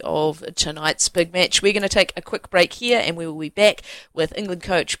ahead of tonight's big match. We're going to take a quick break here, and we will be back with England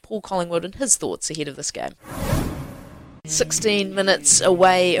coach Paul Collingwood and his thoughts ahead of this game. 16 minutes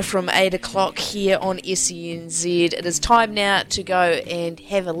away from 8 o'clock here on SENZ. It is time now to go and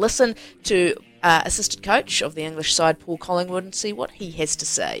have a listen to assistant coach of the English side, Paul Collingwood, and see what he has to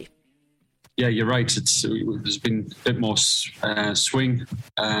say. Yeah, you're right. There's been a bit more swing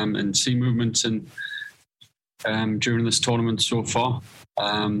and sea movement during this tournament so far.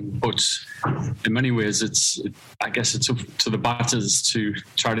 But in many ways, I guess it's up to the batters to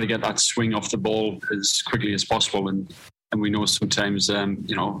try to get that swing off the ball as quickly as possible. And we know sometimes,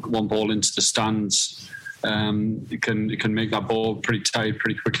 one ball into the stands, it can make that ball pretty tight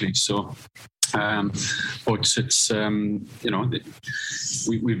pretty quickly. So. But it's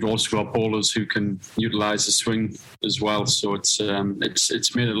we've also got bowlers who can utilise the swing as well, so it's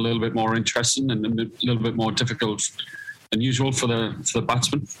made it a little bit more interesting and a little bit more difficult than usual for the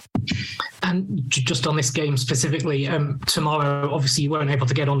batsmen. And just on this game specifically, tomorrow, obviously you weren't able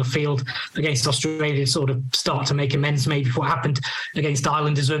to get on the field against Australia, sort of start to make amends maybe for what happened against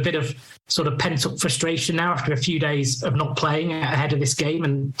Ireland. Is there a bit of sort of pent-up frustration now after a few days of not playing ahead of this game,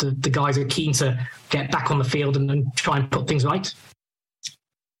 and the guys are keen to get back on the field and try and put things right?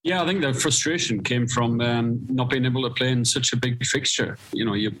 Yeah, I think the frustration came from not being able to play in such a big fixture.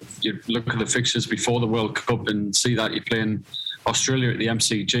 You look at the fixtures before the World Cup and see that you're playing Australia at the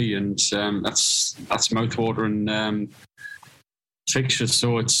MCG, and that's mouthwatering fixtures.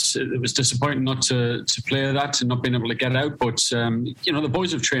 So it was disappointing not to play that and not being able to get out. But the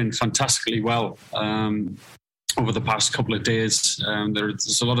boys have trained fantastically well over the past couple of days.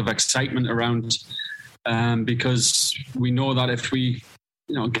 There's a lot of excitement around because we know that if we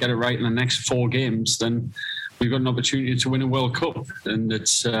get it right in the next 4 games, then we've got an opportunity to win a World Cup, and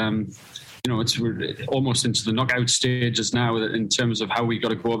it's we're almost into the knockout stages now in terms of how we got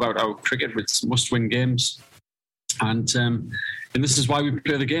to go about our cricket with must-win games, and this is why we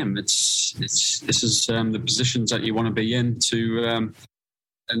play the game. This is the positions that you want to be in to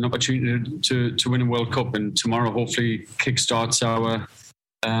an opportunity to win a World Cup, and tomorrow hopefully kickstarts our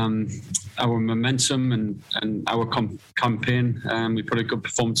momentum and our campaign. We put a good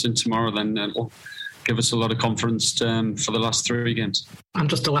performance in tomorrow, then it'll give us a lot of confidence for the last 3 games. And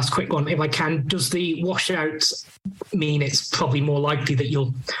just a last quick one, if I can, does the washout mean it's probably more likely that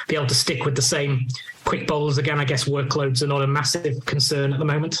you'll be able to stick with the same quick bowlers again? I guess workloads are not a massive concern at the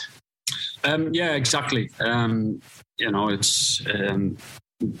moment. Yeah, exactly. It's the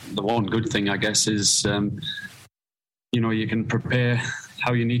one good thing, I guess, is you can prepare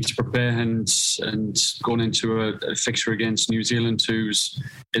how you need to prepare, and going into a fixture against New Zealand, who's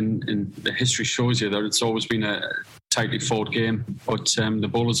in the history shows you that it's always been a tightly fought game, but the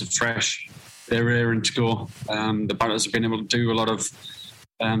bowlers are fresh, they're raring to go. The batters have been able to do a lot of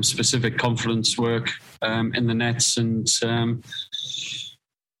specific confidence work in the nets and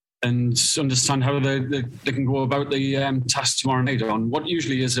understand how they can go about the task tomorrow night on what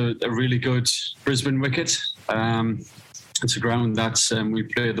usually is a really good Brisbane wicket. It's a ground that we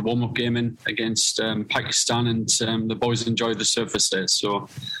played the warm-up game in against Pakistan, and the boys enjoyed the surface there. So,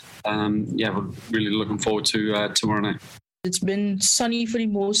 we're really looking forward to tomorrow night. It's been sunny for the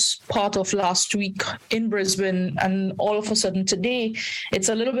most part of last week in Brisbane, and all of a sudden today it's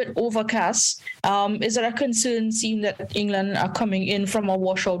a little bit overcast. Is there a concern seeing that England are coming in from a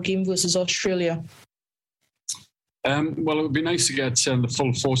washout game versus Australia? Well, it would be nice to get the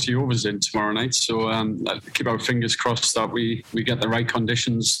full 40 overs in tomorrow night. So I'll keep our fingers crossed that we get the right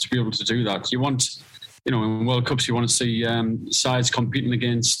conditions to be able to do that. You want, in World Cups, you want to see sides competing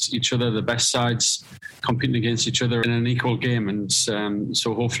against each other, the best sides competing against each other in an equal game. And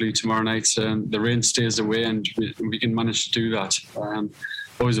so hopefully tomorrow night the rain stays away and we can manage to do that.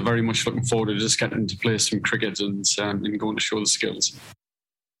 Boys are very much looking forward to just getting to play some cricket and going to show the skills.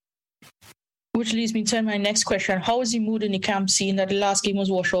 Which leads me to my next question. How is the mood in the camp, seeing that the last game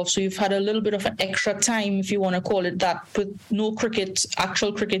was washed off? So you've had a little bit of an extra time, if you want to call it that, with no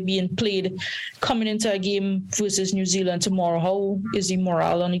actual cricket being played, coming into a game versus New Zealand tomorrow. How is the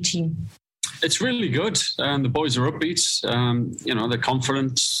morale on the team? It's really good. The boys are upbeat. They're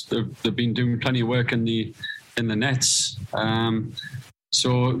confident. They've been doing plenty of work in the nets.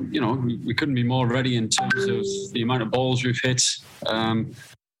 So we couldn't be more ready in terms of the amount of balls we've hit.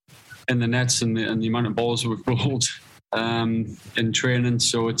 In the nets and the amount of balls we've bowled in training.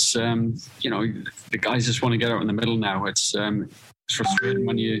 So it's, the guys just want to get out in the middle now. It's frustrating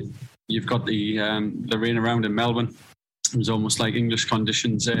when you've got the rain around in Melbourne. It was almost like English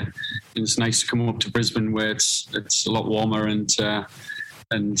conditions there. And it's nice to come up to Brisbane where it's a lot warmer and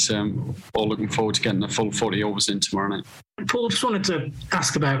all looking forward to getting the full 40 overs in tomorrow night. Paul, just wanted to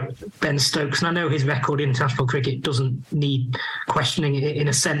ask about Ben Stokes, and I know his record in international cricket doesn't need questioning in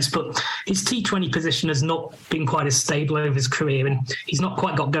a sense, but his T20 position has not been quite as stable over his career, and he's not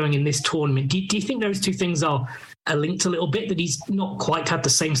quite got going in this tournament. Do you think those two things are linked a little bit, that he's not quite had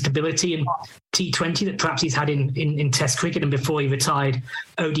the same stability in T20 that perhaps he's had in Test cricket and before he retired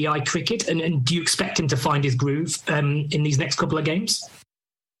ODI cricket? And do you expect him to find his groove in these next couple of games?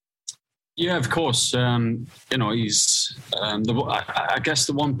 Yeah, of course. He's I guess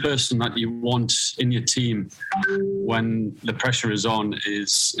the one person that you want in your team when the pressure is on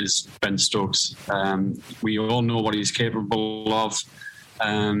is Ben Stokes. We all know what he's capable of.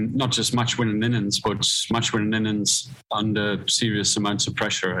 Not just match-winning innings, but match-winning innings under serious amounts of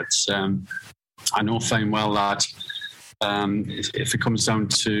pressure. It's I know fine well that if it comes down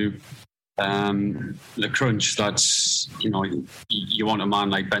to the crunch, that's you want a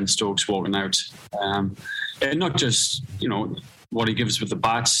man like Ben Stokes walking out, and not just what he gives with the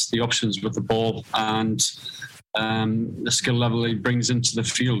bats, the options with the ball, and the skill level he brings into the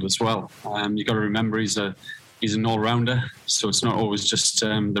field as well. You got to remember he's an all-rounder, so it's not always just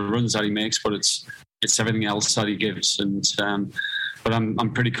the runs that he makes, but it's everything else that he gives. And but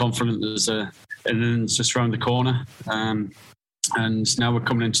I'm pretty confident there's an innings just around the corner. And now we're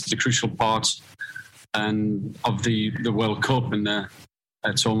coming into the crucial part of the World Cup, and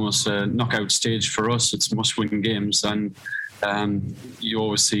it's almost a knockout stage for us. It's must-win games, and you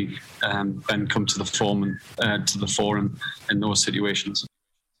always see Ben come to the fore in those situations.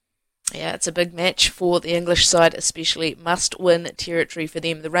 Yeah, it's a big match for the English side, especially must-win territory for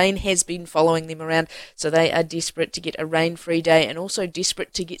them. The rain has been following them around, so they are desperate to get a rain-free day and also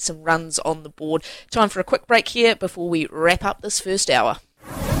desperate to get some runs on the board. Time for a quick break here before we wrap up this first hour.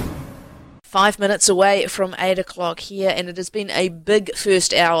 5 minutes away from 8 o'clock here, and it has been a big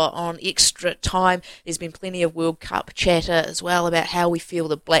first hour on Extra Time. There's been plenty of World Cup chatter as well about how we feel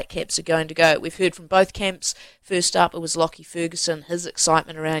the Black Caps are going to go. We've heard from both camps. First up, it was Lockie Ferguson, his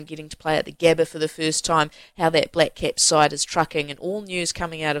excitement around getting to play at the Gabba for the first time, how that Black Caps side is trucking, and all news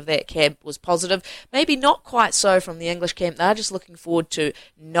coming out of that camp was positive. Maybe not quite so from the English camp. They're just looking forward to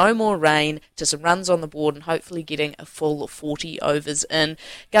no more rain, to some runs on the board, and hopefully getting a full 40 overs in.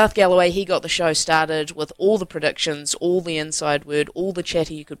 Garth Galloway, he got the show started with all the predictions, all the inside word, all the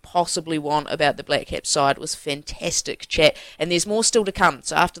chatter you could possibly want about the Black Caps side. It was fantastic chat, and there's more still to come.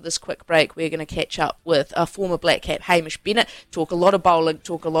 So after this quick break, we're going to catch up with a former Black Cap, Hamish Bennett, talk a lot of bowling,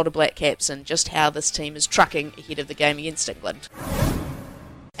 talk a lot of Black Caps, and just how this team is trucking ahead of the game against England.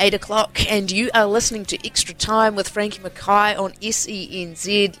 8 o'clock, and you are listening to Extra Time with Frankie Mackay on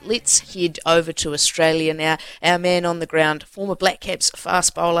SENZ. Let's head over to Australia now. Our man on the ground, former Black Caps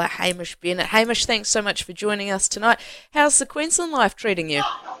fast bowler Hamish Bennett. Hamish, thanks so much for joining us tonight. How's the Queensland life treating you?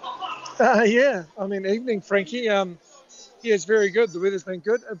 Evening, Frankie. Yeah, it's very good. The weather's been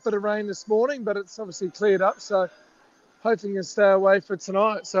good. A bit of rain this morning, but it's obviously cleared up, so hoping to stay away for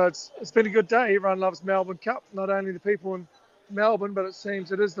tonight. So it's been a good day. Everyone loves Melbourne Cup, not only the people in Melbourne, but it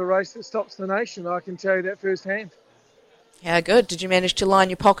seems it is the race that stops the nation. I can tell you that firsthand. How good. Did you manage to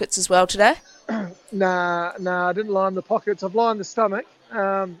line your pockets as well today? Nah, I didn't line the pockets. I've lined the stomach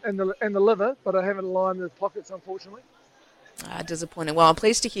and the liver, but I haven't lined the pockets, unfortunately. Disappointing. Well, I'm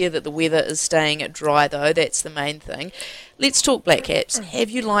pleased to hear that the weather is staying dry, though. That's the main thing. Let's talk Black Caps. Have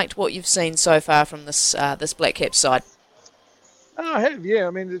you liked what you've seen so far from this Black Caps side? I have, yeah.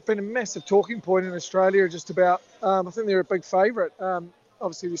 I mean, there's been a massive talking point in Australia just about, I think they're a big favourite.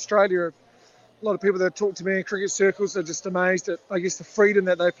 Obviously, Australia, a lot of people that talk to me in cricket circles are just amazed at, I guess, the freedom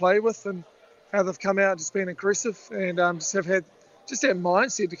that they play with and how they've come out just being aggressive and just have had just that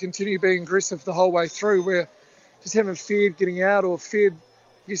mindset to continue being aggressive the whole way through, where just haven't feared getting out or feared,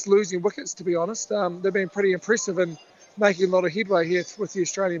 I guess, losing wickets, to be honest. They've been pretty impressive and making a lot of headway here with the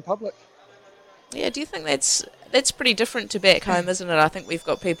Australian public. Yeah, do you think that's pretty different to back home, isn't it? I think we've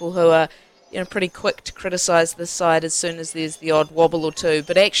got people who are pretty quick to criticise this side as soon as there's the odd wobble or two,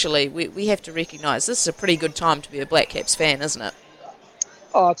 but actually we have to recognise this is a pretty good time to be a Black Caps fan, isn't it?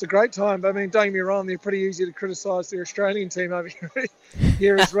 Oh, it's a great time. I mean, don't get me wrong, they're pretty easy to criticise their Australian team over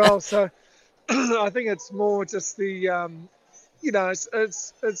here as well. So I think it's more just the, it's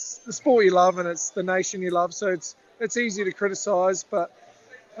the sport you love and it's the nation you love. So it's easy to criticise, but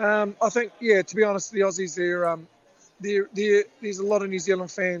I think, yeah, to be honest, the Aussies, there's a lot of New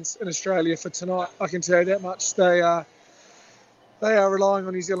Zealand fans in Australia for tonight. I can tell you that much. They are relying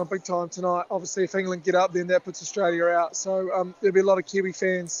on New Zealand big time tonight. Obviously, if England get up, then that puts Australia out. So there'll be a lot of Kiwi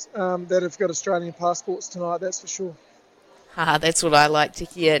fans that have got Australian passports tonight, that's for sure. That's what I like to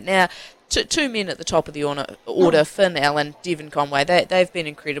hear. Now, two men at the top of the order, Finn Allen, Devon Conway, they've been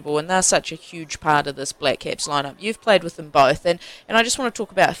incredible and they're such a huge part of this Black Caps lineup. You've played with them both, and I just want to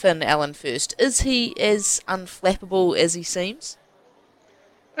talk about Finn Allen first. Is he as unflappable as he seems?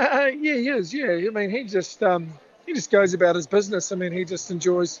 Yeah, he is, yeah. I mean, he just goes about his business. I mean, he just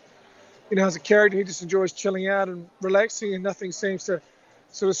enjoys, as a character, he just enjoys chilling out and relaxing, and nothing seems to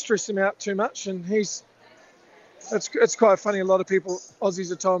sort of stress him out too much. And it's quite funny. A lot of people, Aussies,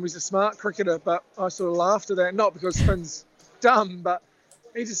 have told him he's a smart cricketer, but I sort of laughed at that. Not because Finn's dumb, but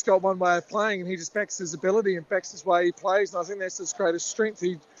he just got one way of playing, and he just backs his ability and backs his way he plays. And I think that's his greatest strength.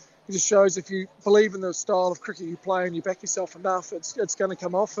 He just shows if you believe in the style of cricket you play and you back yourself enough, it's going to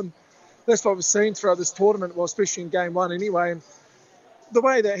come off. And that's what we've seen throughout this tournament, well, especially in game one anyway. And the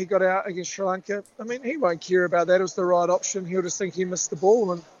way that he got out against Sri Lanka, I mean, he won't care about that. It was the right option. He'll just think he missed the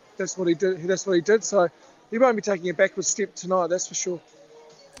ball, and that's what he did. So he won't be taking a backward step tonight, that's for sure.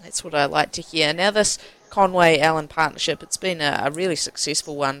 That's what I like to hear. Now, this Conway-Allen partnership, it's been a really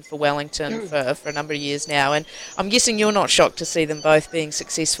successful one for Wellington for a number of years now, and I'm guessing you're not shocked to see them both being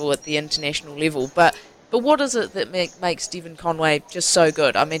successful at the international level, but what is it that makes Devon Conway just so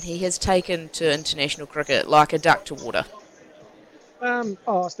good? I mean, he has taken to international cricket like a duck to water.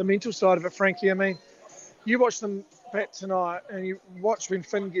 It's the mental side of it, Frankie. I mean, you watch them bat tonight and you watch when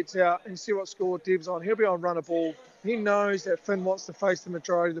Finn gets out and you see what score Dev's on. He'll be on run a ball. He knows that Finn wants to face the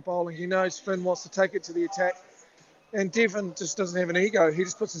majority of the bowling. He knows Finn wants to take it to the attack. And Devon just doesn't have an ego. He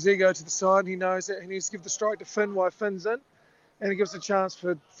just puts his ego to the side. He knows that he needs to give the strike to Finn while Finn's in. And it gives a chance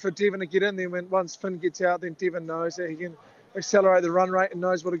for Devon to get in. Then once Finn gets out, then Devon knows that he can accelerate the run rate and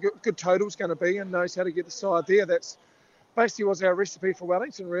knows what a good total's going to be and knows how to get the side there. That's basically was our recipe for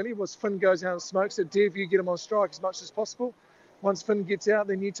Wellington, really, was Finn goes out and smokes it. Dev, you get him on strike as much as possible. Once Finn gets out,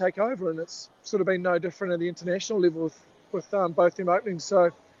 then you take over. And it's sort of been no different at the international level with both them opening. So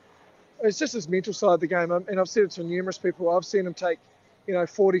it's just his mental side of the game. And I've said it to numerous people. I've seen him take,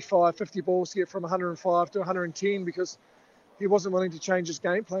 45, 50 balls to get from 105 to 110 because he wasn't willing to change his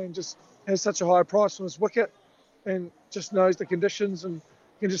game plan, just has such a high price on his wicket and just knows the conditions and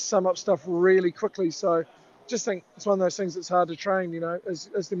can just sum up stuff really quickly. So just think it's one of those things that's hard to train,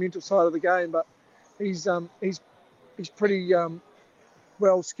 as the mental side of the game. But he's pretty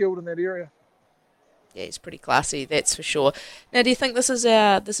well skilled in that area. Yeah, he's pretty classy, that's for sure. Now, do you think this is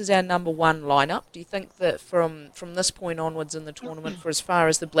our number one lineup? Do you think that from this point onwards in the tournament, for as far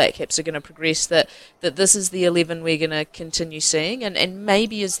as the Black Caps are going to progress, that this is the 11 we're going to continue seeing? And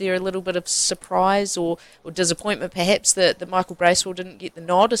maybe is there a little bit of surprise or disappointment perhaps that Michael Bracewell didn't get the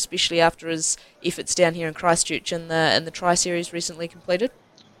nod, especially after his efforts down here in Christchurch in the Tri-Series recently completed?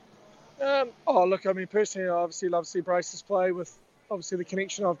 Look, I mean, personally, I obviously love to see Braces play with obviously the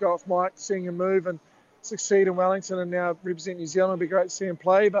connection I've got with Mike, seeing him move and succeed in Wellington and now represent New Zealand. It'd be great to see him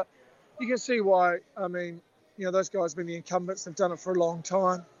play, but you can see why. I mean, those guys have been the incumbents. They've done it for a long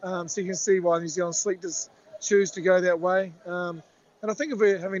time. So you can see why New Zealand selectors choose to go that way. And I think if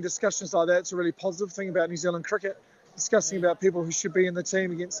we're having discussions like that, it's a really positive thing about New Zealand cricket, discussing about people who should be in the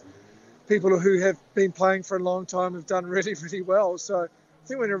team against people who have been playing for a long time, have done really, really well. So I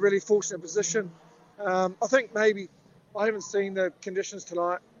think we're in a really fortunate position. I think maybe I haven't seen the conditions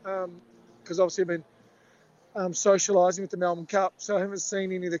tonight because obviously I've been socialising with the Melbourne Cup. So I haven't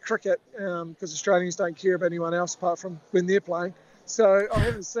seen any of the cricket because Australians don't care about anyone else apart from when they're playing. So I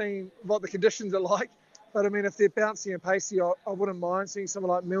haven't seen what the conditions are like. But I mean, if they're bouncy and pacey, I wouldn't mind seeing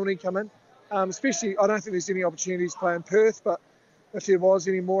someone like Milne come in. Especially, I don't think there's any opportunities to play in Perth, but if there was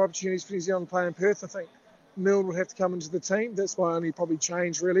any more opportunities for New Zealand to play in Perth, I think Milne would have to come into the team. That's my only probably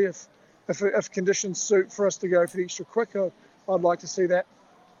change, really. If conditions suit for us to go for the extra quick, I'd like to see that.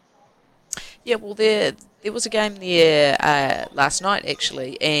 Yeah, well, there was a game there last night,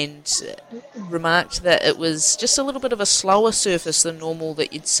 actually, and remarked that it was just a little bit of a slower surface than normal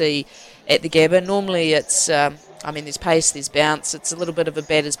that you'd see at the Gabba. Normally it's, there's pace, there's bounce. It's a little bit of a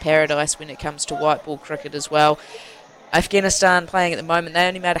batter's paradise when it comes to white ball cricket as well. Afghanistan playing at the moment, they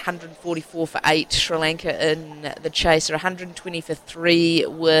only made 144 for 8. Sri Lanka in the chase are 120 for 3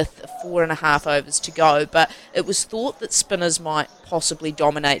 with 4.5 overs to go. But it was thought that spinners might possibly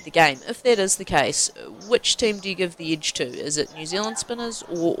dominate the game. If that is the case, which team do you give the edge to? Is it New Zealand spinners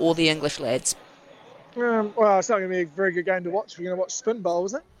or the English lads? Well, it's not going to be a very good game to watch. We're going to watch spin bowl,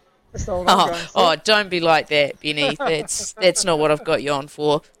 is it? That's not what I'm going for. Oh, don't be like that, Benny. That's not what I've got you on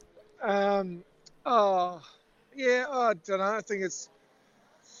for. Yeah, I don't know. I think it's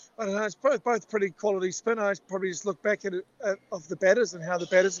both pretty quality spinners. Probably just look back at the batters and how the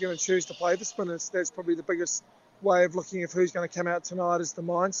batters are going to choose to play the spinners. That's probably the biggest way of looking at who's going to come out tonight is the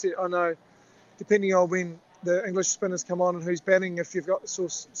mindset. I know, depending on when the English spinners come on and who's batting, if you've got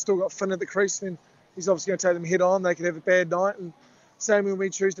still got Finn at the crease, then he's obviously going to take them head on. They could have a bad night. And same when we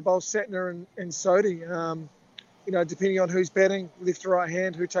choose to bowl Satner and Sodhi. Depending on who's batting, left to right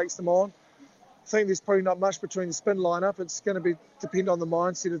hand, who takes them on. I think there's probably not much between the spin lineup. It's going to depend on the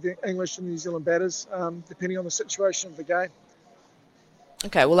mindset of the English and New Zealand batters, depending on the situation of the game.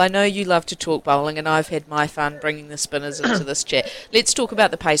 Okay, well, I know you love to talk bowling, and I've had my fun bringing the spinners into this chat. Let's talk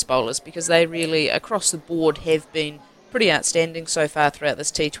about the pace bowlers, because they really, across the board, have been pretty outstanding so far throughout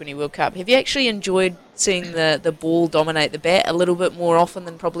this T20 World Cup. Have you actually enjoyed seeing the ball dominate the bat a little bit more often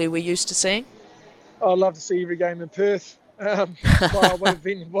than probably we're used to seeing? I'd love to see every game in Perth.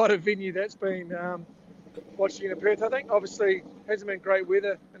 What a venue that's been watching in Perth. I think obviously hasn't been great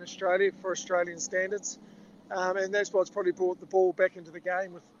weather in Australia for Australian standards, and that's what's probably brought the ball back into the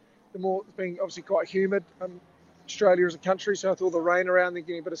game with it's being obviously quite humid. Australia as a country, so with all the rain around, they're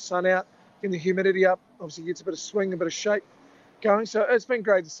getting a bit of sun out, getting the humidity up, obviously gets a bit of swing, a bit of shape going. So it's been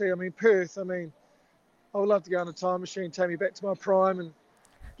great to see. Perth, I would love to go on a time machine, take me back to my prime and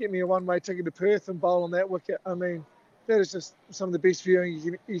get me a one-way ticket to Perth and bowl on that wicket. That is just some of the best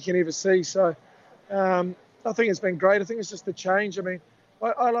viewing you can ever see. So I think it's been great. I think it's just the change.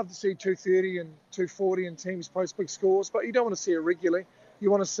 I love to see 230 and 240 and teams post big scores, but you don't want to see it regularly. You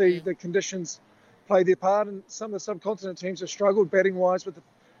want to see the conditions play their part, and some of the subcontinent teams have struggled batting-wise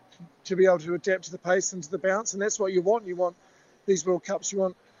to be able to adapt to the pace and to the bounce, and that's what you want. You want these World Cups. You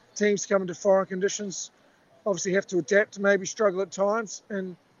want teams to come into foreign conditions, obviously have to adapt, maybe struggle at times,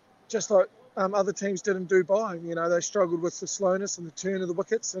 and just like other teams did in Dubai. They struggled with the slowness and the turn of the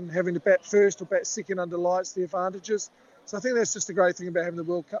wickets and having to bat first or bat second under lights, the advantages. So I think that's just the great thing about having the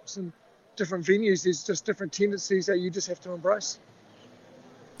World Cups in different venues. There's just different tendencies that you just have to embrace.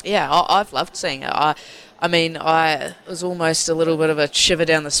 Yeah, I've loved seeing it. I was almost a little bit of a shiver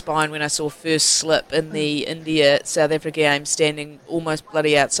down the spine when I saw first slip in the India-South Africa game, standing almost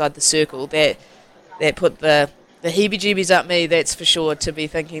bloody outside the circle. That put the heebie-jeebies up me, that's for sure, to be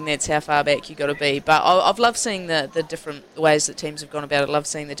thinking that's how far back you got to be. But I've loved seeing the different ways that teams have gone about it. I love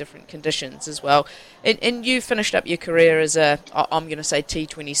seeing the different conditions as well. And you finished up your career as I'm going to say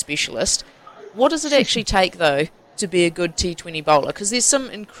T20 specialist. What does it actually take, though, to be a good T20 bowler? Because there's some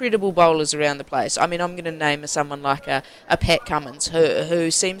incredible bowlers around the place. I'm going to name someone like a Pat Cummins, who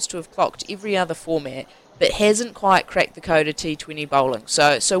seems to have clocked every other format, but hasn't quite cracked the code of T20 bowling.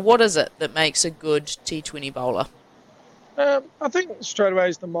 So what is it that makes a good T20 bowler? I think straight away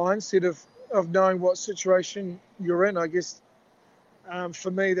is the mindset of knowing what situation you're in. I guess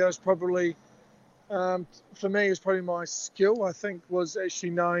for me, that was probably my skill. I think was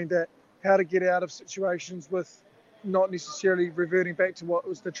actually knowing that how to get out of situations with not necessarily reverting back to what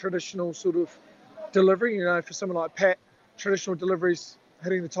was the traditional sort of delivery. For someone like Pat, traditional deliveries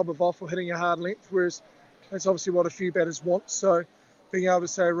hitting the top of off or hitting a hard length, whereas that's obviously what a few batters want. So being able to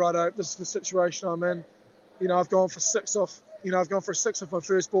say, righto, this is the situation I'm in. I've gone for six off. I've gone for a 6 off my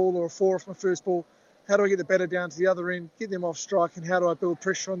first ball or a 4 off my first ball. How do I get the batter down to the other end, get them off strike, and how do I build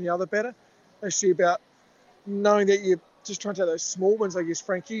pressure on the other batter? Actually about knowing that you're just trying to take those small wins, I guess,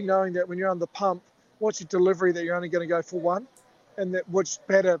 Frankie, knowing that when you're on the pump, what's your delivery that you're only going to go for one, and that which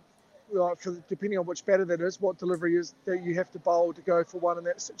batter, depending on which batter that is, what delivery is that you have to bowl to go for one in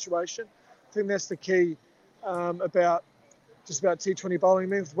that situation. I think that's the key about T20 bowling. I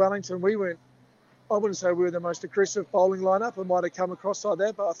mean, with Wellington, I wouldn't say we were the most aggressive bowling lineup. It might have come across like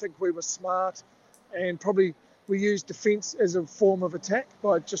that, but I think we were smart, and probably we used defence as a form of attack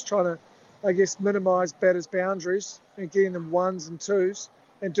by just trying to, I guess, minimise batters' boundaries and getting them ones and twos,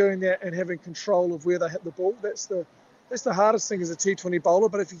 and doing that and having control of where they hit the ball. That's the hardest thing as a T20 bowler.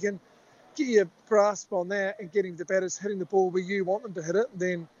 But if you can get your grasp on that and getting the batters hitting the ball where you want them to hit it,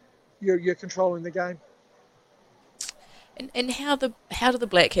 then you're controlling the game. And how do the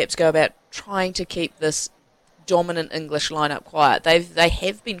Black Caps go about trying to keep this dominant English lineup quiet? They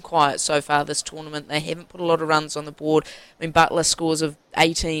have been quiet so far this tournament. They haven't put a lot of runs on the board. I mean, Butler scores of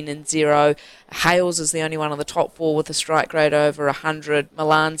 18 and 0. Hales is the only one on the top 4 with a strike rate over 100.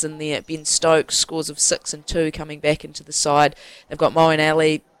 Milan's in there. Ben Stokes scores of 6 and 2 coming back into the side. They've got Moeen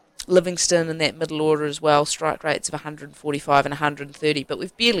Ali, Livingston in that middle order as well, strike rates of 145 and 130, but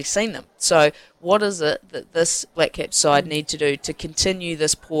we've barely seen them. So what is it that this Black Caps side need to do to continue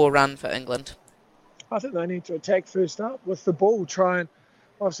this poor run for England? I think they need to attack first up with the ball, try and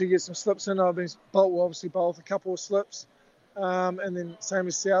obviously get some slips in. Bolt will obviously bowl with a couple of slips, and then same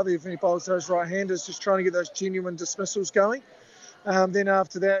as Southey, if he bowls those right-handers, just trying to get those genuine dismissals going. Then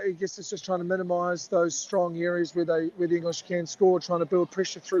after that, I guess it's just trying to minimise those strong areas where the English can score, trying to build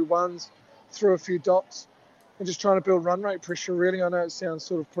pressure through ones, through a few dots, and just trying to build run rate pressure, really. I know it sounds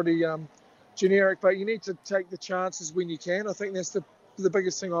sort of pretty generic, but you need to take the chances when you can. I think that's the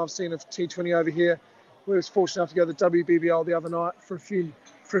biggest thing I've seen of T20 over here. We was fortunate enough to go to the WBBL the other night for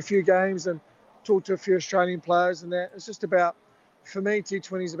a few games and talk to a few Australian players and that. It's just about, for me,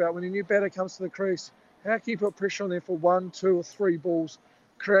 T20 is about when a new batter comes to the crease, how can you put pressure on there for 1, 2 or 3 balls,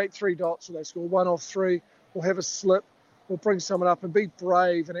 create 3 dots, or they score 1 off 3, or have a slip, or bring someone up and be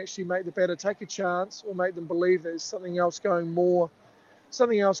brave and actually make the batter take a chance or make them believe there's something else going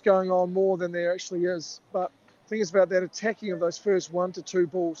on more than there actually is. But the thing is about that attacking of those first 1 to 2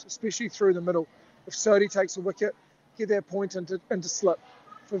 balls, especially through the middle. If Sodhi takes a wicket, get that point into slip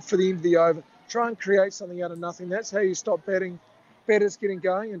for the end of the over. Try and create something out of nothing. That's how you stop batters getting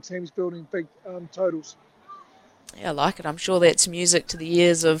going and teams building big totals. Yeah, I like it. I'm sure that's music to the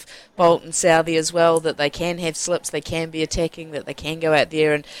ears of Bolt and Southey as well, that they can have slips, they can be attacking, that they can go out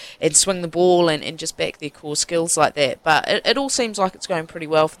there and swing the ball and just back their core skills like that. But it all seems like it's going pretty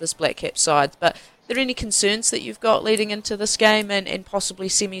well for this Black Cap side. But are there any concerns that you've got leading into this game and possibly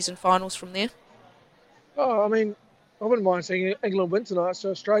semis and finals from there? Oh, I mean, I wouldn't mind seeing England win tonight, so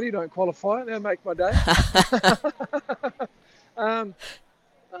Australia don't qualify. That'll make my day.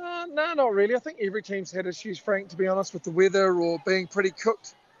 No, not really. I think every team's had issues, Frank, to be honest, with the weather or being pretty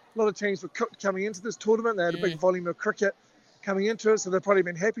cooked. A lot of teams were cooked coming into this tournament. They had a big volume of cricket coming into it, so they've probably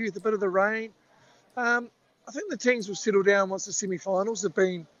been happy with a bit of the rain. I think the teams will settle down once the semi-finals have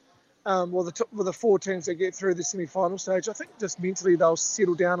been, the 4 teams that get through the semi-final stage. I think just mentally they'll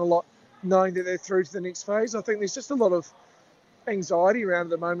settle down a lot, knowing that they're through to the next phase. I think there's just a lot of anxiety around at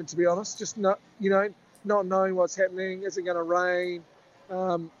the moment, to be honest. Just not knowing what's happening. Is it going to rain?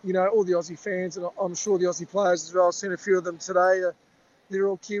 All the Aussie fans, and I'm sure the Aussie players as well. I've seen a few of them today. They're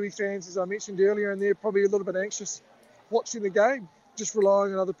all Kiwi fans, as I mentioned earlier, and they're probably a little bit anxious watching the game, just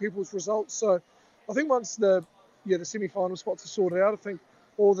relying on other people's results. So I think once the semi-final spots are sorted out, I think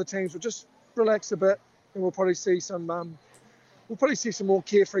all the teams will just relax a bit, and we'll probably see some more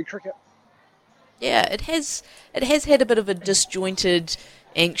carefree cricket. Yeah, it has had a bit of a disjointed,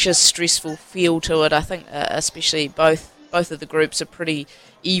 anxious, stressful feel to it. I think especially both of the groups are pretty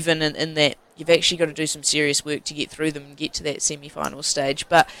even in that you've actually got to do some serious work to get through them and get to that semi-final stage.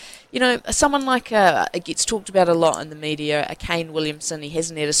 But, someone like, it gets talked about a lot in the media, Kane Williamson, he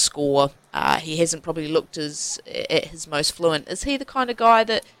hasn't had a score. He hasn't probably looked at his most fluent. Is he the kind of guy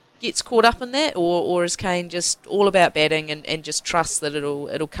that gets caught up in that, or is Kane just all about batting and just trusts that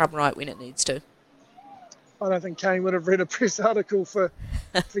it'll come right when it needs to? I don't think Kane would have read a press article for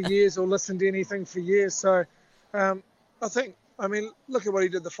years or listened to anything for years. So look at what he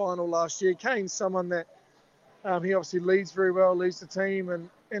did the final last year. Kane's someone that he obviously leads very well, leads the team,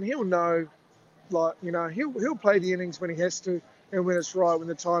 and he'll know, he'll play the innings when he has to and when it's right, when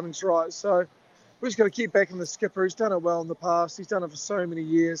the timing's right. So we've just got to keep backing the skipper. He's done it well in the past. He's done it for so many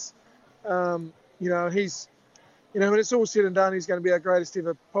years. When it's all said and done, he's going to be our greatest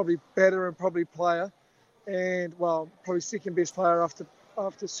ever probably batter and probably player. And, probably second best player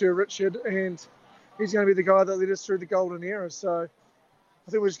after Sir Richard. And he's going to be the guy that led us through the golden era. So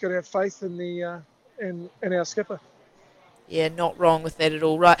I think we're just going to have faith in our skipper. Yeah, not wrong with that at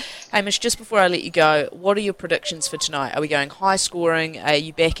all. Right, Hamish, just before I let you go, what are your predictions for tonight? Are we going high scoring? Are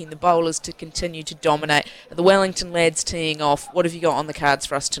you backing the bowlers to continue to dominate? Are the Wellington lads teeing off? What have you got on the cards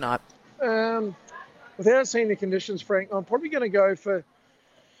for us tonight? Well, without seeing the conditions, Frank, I'm probably going to go for,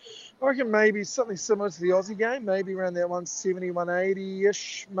 I reckon maybe something similar to the Aussie game, maybe around that 170,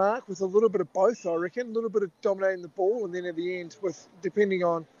 180-ish mark with a little bit of both, I reckon. A little bit of dominating the ball, and then at the end, with depending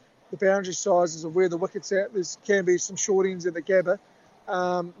on the boundary sizes of where the wicket's at, there can be some short ends at the Gabba,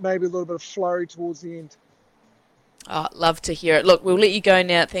 maybe a little bit of flurry towards the end. Oh, love to hear it. Look, we'll let you go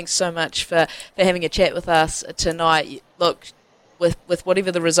now. Thanks so much for having a chat with us tonight. Look, with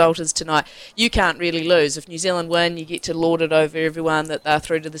whatever the result is tonight, you can't really lose. If New Zealand win, you get to lord it over everyone that they're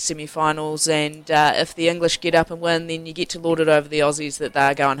through to the semi-finals, and if the English get up and win, then you get to lord it over the Aussies that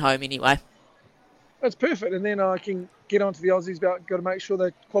they're going home anyway. That's perfect, and then I can get on to the Aussies, but got to make sure they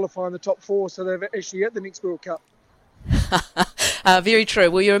qualify in the top 4 so they're actually at the next World Cup. Very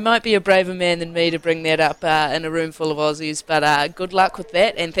true. Well, you might be a braver man than me to bring that up in a room full of Aussies, but good luck with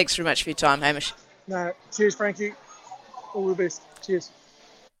that, and thanks very much for your time, Hamish. No, cheers, Frankie. All the best. Cheers.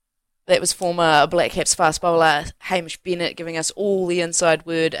 That was former Black Caps fast bowler Hamish Bennett giving us all the inside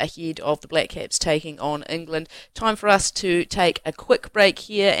word ahead of the Black Caps taking on England. Time for us to take a quick break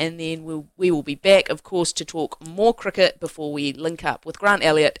here, and then we will be back, of course, to talk more cricket before we link up with Grant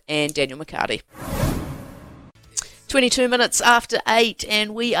Elliott and Daniel McCarty. 22 minutes after 8,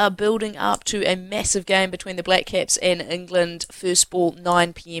 and we are building up to a massive game between the Black Caps and England. First ball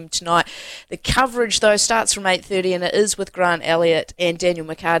 9 p.m. tonight. The coverage, though, starts from 8:30, and it is with Grant Elliott and Daniel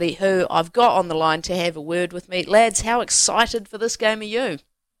McCarty, who I've got on the line to have a word with me. Lads, how excited for this game are you?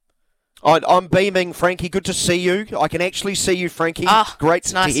 I'm beaming, Frankie. Good to see you. I can actually see you, Frankie. Great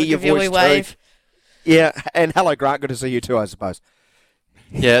to nice hear your you voice a wave. too. Yeah, and hello, Grant. Good to see you too, I suppose.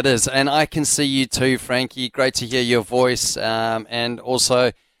 Yeah, it is. And I can see you too, Frankie. Great to hear your voice. And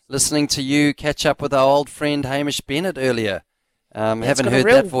also listening to you catch up with our old friend Hamish Bennett earlier. Haven't heard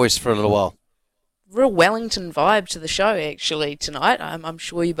that voice for a little while. Real Wellington vibe to the show, actually, tonight. I'm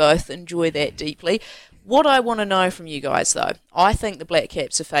sure you both enjoy that deeply. What I want to know from you guys, though, I think the Black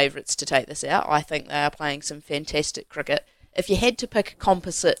Caps are favourites to take this out. I think they are playing some fantastic cricket. If you had to pick a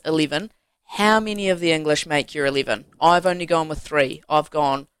composite 11, how many of the English make your 11? I've only gone with 3. I've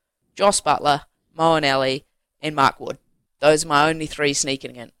gone Jos Buttler, Moeen Ali, and Mark Wood. Those are my only 3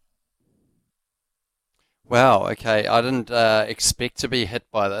 sneaking in. Wow, okay. I didn't expect to be hit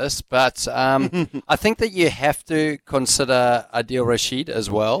by this, but I think that you have to consider Adil Rashid as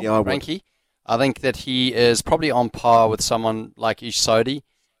well, Frankie. I think that he is probably on par with someone like Ish Sodhi.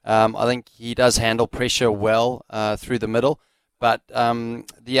 I think he does handle pressure well through the middle. But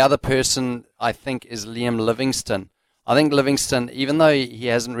the other person, I think, is Liam Livingstone. I think Livingstone, even though he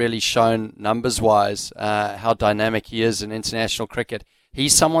hasn't really shown numbers-wise how dynamic he is in international cricket,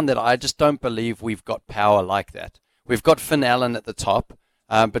 he's someone that I just don't believe we've got power like that. We've got Finn Allen at the top,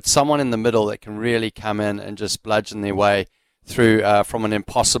 but someone in the middle that can really come in and just bludgeon their way through from an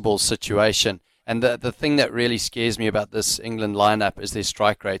impossible situation. And the thing that really scares me about this England lineup is their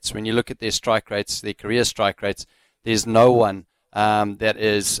strike rates. When you look at their strike rates, their career strike rates, there's no one that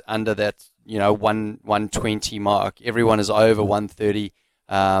is under that 120 mark. Everyone is over 130,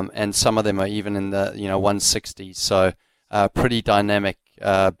 and some of them are even in the 160s. So pretty dynamic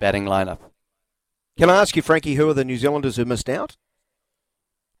batting lineup. Can I ask you, Frankie, who are the New Zealanders who missed out?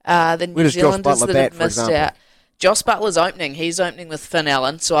 The New Zealanders that have missed out. Jos Buttler's opening. He's opening with Finn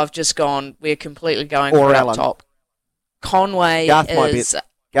Allen. So I've just gone. We're completely going for up top. Conway is.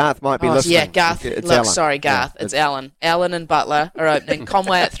 Garth might be listening. Yeah, Garth. Sorry, Garth. Yeah, it's Allen. Allen and Buttler are opening.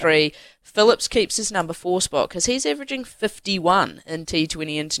 Conway at 3. Phillips keeps his number 4 spot because he's averaging 51 in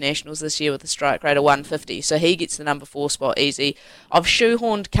T20 internationals this year with a strike rate of 150. So he gets the number 4 spot easy. I've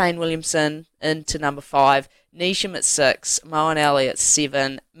shoehorned Kane Williamson into number 5. Neesham at 6. Moeen Ali at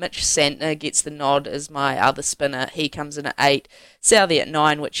 7. Mitch Santner gets the nod as my other spinner. He comes in at 8. Southey at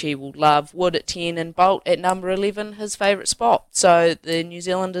 9, which he will love. Wood at 10. And Bolt at number 11, his favourite spot. So the New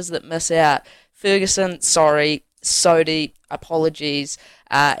Zealanders that miss out, Ferguson, sorry. Sodhi, apologies.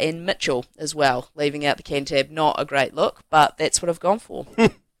 And Mitchell as well, leaving out the Cantab. Not a great look, but that's what I've gone for.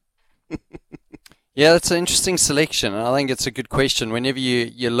 Yeah, that's an interesting selection, and I think it's a good question. Whenever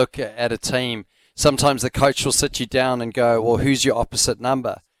you look at a team, sometimes the coach will sit you down and go, well, who's your opposite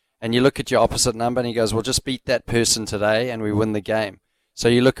number? And you look at your opposite number and he goes, well, just beat that person today and we win the game. So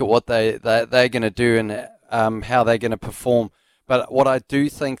you look at what they're going to do and how they're going to perform. But what I do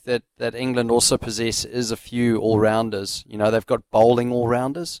think that England also possess is a few all-rounders. They've got bowling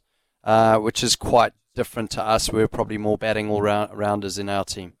all-rounders, which is quite different to us. We're probably more batting all-rounders in our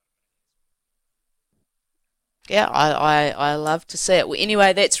team. Yeah, I love to see it. Well,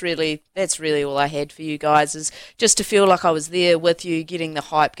 anyway, that's really all I had for you guys, is just to feel like I was there with you, getting the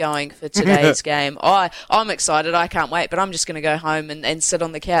hype going for today's game. I'm excited. I can't wait, but I'm just going to go home and sit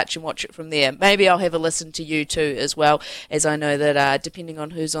on the couch and watch it from there. Maybe I'll have a listen to you two as well, as I know that depending on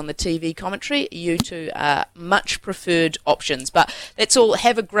who's on the TV commentary, you two are much preferred options. But that's all.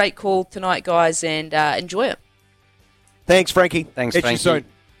 Have a great call tonight, guys, and enjoy it. Thanks, Frankie. Thanks, Catch Frankie. you soon.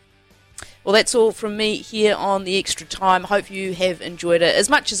 Well, that's all from me here on the Extra Time. Hope you have enjoyed it as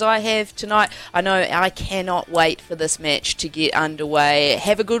much as I have tonight. I know I cannot wait for this match to get underway.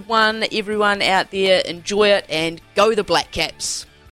 Have a good one, everyone out there. Enjoy it and go the Black Caps.